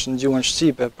studiosh në gjuhën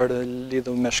shqipe për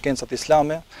lidhur me shkencat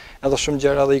islame, edhe shumë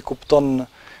gjëra dhe i kupton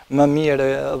më mirë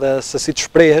dhe se si të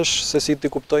shprehesh, se si të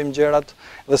kuptojmë gjërat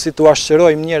dhe si të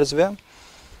uashqerojmë njerëzve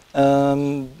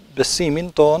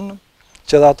besimin tonë,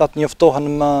 që dhe ata të njoftohen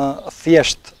më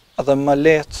thjesht dhe më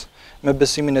lehtë me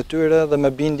besimin e tyre dhe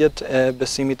me bindjet e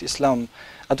besimit islam.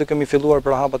 Aty kemi filluar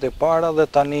për hapat e para dhe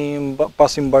tani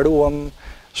pasi mbaruam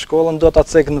shkollën do ta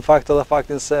cek në fakt edhe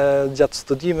faktin se gjatë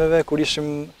studimeve kur ishim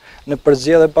në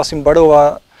përzgjedhje pasi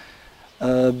mbarova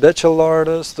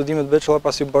bachelor, studimet bachelor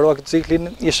pasi mbarova këtë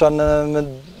ciklin, isha në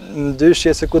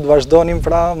dyshje se ku të vazhdonim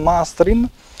pra masterin,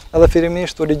 edhe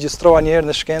fillimisht u regjistrova një herë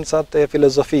në shkencat e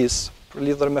filozofisë, për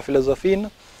lidhur me filozofinë,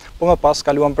 po më pas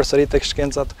kaluam përsëri tek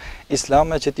shkencat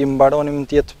islame që ti mbaronim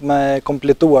të jetë më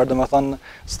kompletuar, domethënë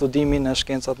studimin e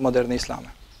shkencat moderne islame.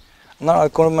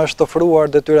 Kur më është ofruar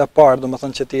detyra e parë,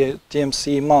 domethënë që ti jem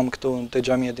si imam këtu te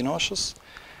Xhamia e Dinoshës,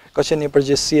 ka qenë një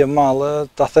përgjegjësi e madhe,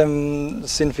 ta them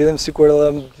si në fillim sikur edhe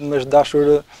më është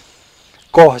dashur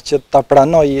kohë që ta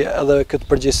pranoj edhe këtë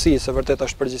përgjegjësi, se vërtet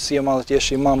është përgjegjësi e madhe të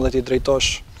jesh imam dhe ti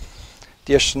drejtosh,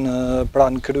 të jesh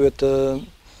në krye të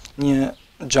një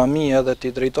xhamie dhe ti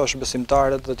drejtosh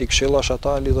besimtarët dhe ti këshillosh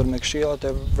ata lidhur me këshillat,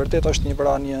 vërtet është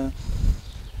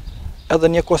edhe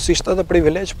njëkohësisht edhe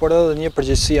privilegj, por edhe një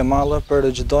përgjegjësi e madhe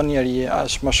për çdo njeri,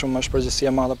 aq më shumë është përgjegjësi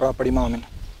e madhe pra për imamin.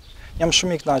 Jam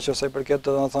shumë i kënaqur sa i përket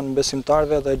domethënë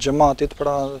besimtarëve dhe xhamatit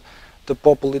pra të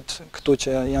popullit këtu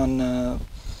që janë në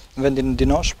vendin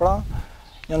Dinoshë pra,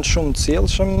 janë shumë të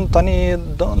sjellshëm. Tani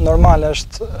normal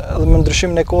është edhe me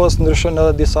ndryshimin e kohës ndryshojnë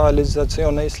edhe disa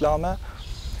legjislacione islame.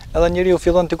 Edhe njeriu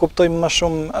fillon të kuptojmë më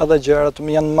shumë edhe gjërat,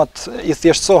 janë më të i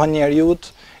thjeshtësohen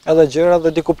njeriut edhe gjërat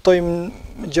dhe të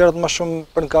kuptojmë gjërat më shumë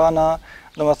për nga ana,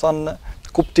 domethënë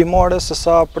kuptimore se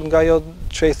sa për nga ajo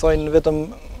që i thojnë vetëm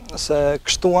se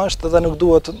kështu është dhe nuk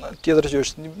duhet tjetër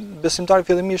gjysh. Besimtari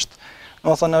fillimisht,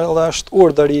 domethënë edhe është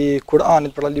urdhër i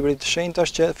Kur'anit për librit të shenjtë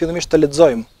është që fillimisht të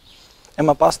lexojmë. E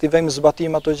më pas t'i vëmë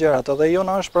zbatim ato gjërat. Edhe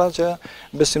jona është pra që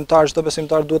çdo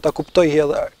besimtar duhet ta kuptojë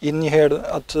edhe një herë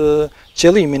atë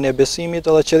qëllimin e besimit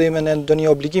edhe qëllimin e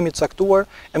ndonjë obligimi të caktuar,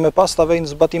 e më pas ta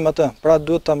vënë zbatim atë. Pra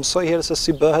duhet ta mësoj herë se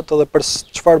si bëhet edhe për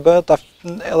çfarë bëhet,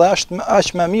 edhe është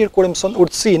aq më mirë kur e mëson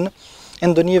urtësinë e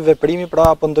ndonjë veprimi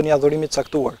pra apo ndonjë adhurimi të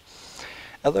caktuar.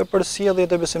 Edhe për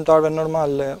sjelljet e besimtarëve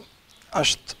normale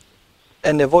është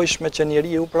e nevojshme që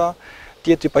njeriu pra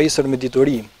të jetë i pajisur me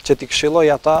dituri, që t'i këshilloj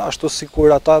ata ashtu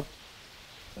sikur ata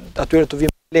atyre të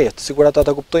vijnë lehtë, sikur ata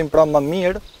ta kuptojnë pra më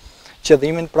mirë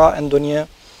qëllimin pra e ndonjë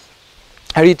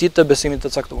rritje të besimit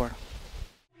të caktuar.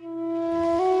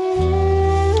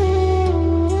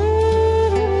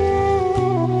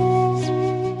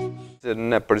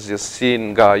 Në përgjithësi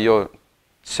nga ajo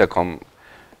që kam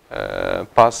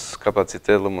pas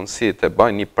kapacitet dhe mundësi të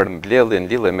bëj një përmbledhje në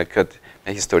lidhje me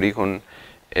me historikun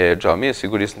e xhamisë,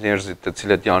 sigurisht njerëzit të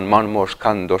cilët janë më në moshë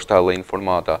kanë ndoshta edhe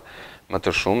informata më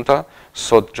të shumta.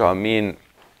 Sot xhamin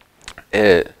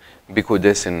e mbi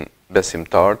kujdesin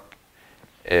besimtarët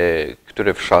e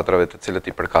këtyre fshatrave të cilët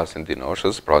i përkasin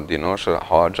Dinoshës, pra Dinoshë,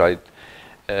 Haxhajt,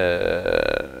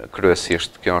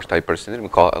 kryesisht kjo është ai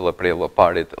përsindim, ka edhe prej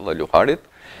Lloparit dhe Luharit,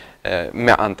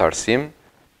 me antarësim,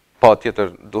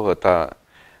 patjetër duhet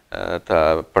ta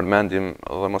përmendim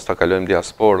dhe mos ta kalojmë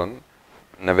diasporën,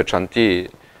 në veçanti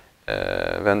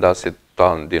vendasit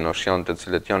tanë dinoshjan të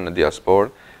cilët janë në diasporë,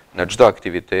 në çdo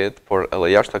aktivitet, por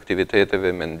edhe jashtë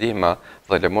aktiviteteve me ndihma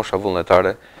dhe lëmosha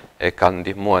vullnetare e kanë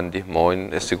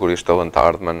ndihmojnë, e sigurisht edhe në të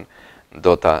ardhmen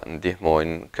do ta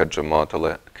ndihmojnë këtë xhamat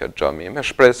dhe këtë xhami. Me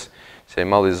shpresë se i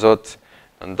Malli Zot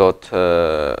do të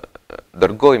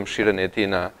dërgojë mëshirën e tij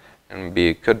mbi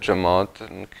këtë xhamat,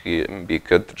 mbi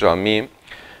këtë xhami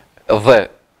dhe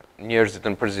njerëzit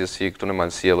në përgjithësi këtu në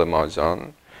Malësi dhe Mahxhan.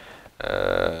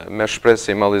 Me shpresë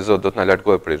se i Malli Zot do të na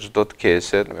largojë prej çdo të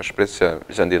keqe, me shpresë se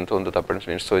gjendjen tonë do ta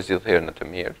përmirësojë gjithherë në të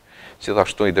mirë.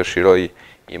 Gjithashtu i dëshiroj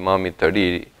imamit të ri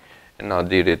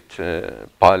Nadirit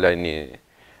Palaj një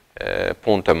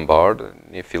punë të mbarë,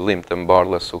 një fillim të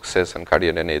mbarë dhe sukses në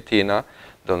karrierën e tij.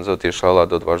 Do në Zot inshallah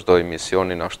do të vazhdojë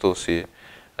misionin ashtu si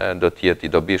do të jetë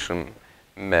i dobishëm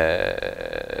me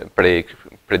prej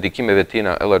predikimeve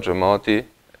tina edhe xhamati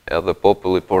edhe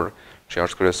populli, por që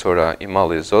është kryesora i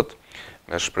Malli Zot.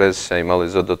 Me shpresë se i Malli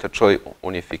Zot do të çojë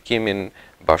unifikimin,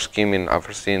 bashkimin,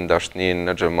 afërsinë, dashninë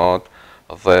në xhamat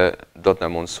dhe do të na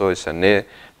mundsojë se ne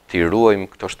t'i ruajmë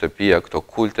këto shtëpia, këto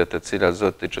kulte të cilat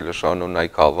Zoti i Xheleshanu na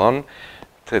i ka dhënë,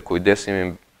 të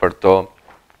kujdesemi për to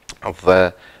dhe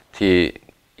t'i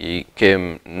i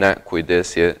kem në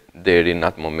kujdesje deri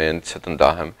në atë moment që të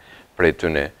ndahem prej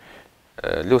tyne.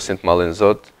 lusin të mallin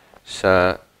Zot që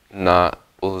na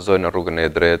udhëzoj në rrugën e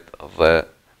drejtë dhe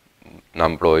na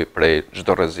mbroj prej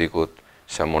çdo rrezikut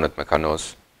që mundet me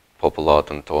kanos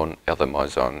popullatën tonë edhe ma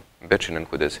gjanë. Beqin në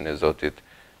kujdesin e Zotit.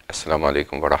 Assalamu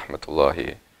alaikum wa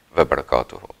rahmatullahi wa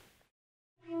barakatuhu.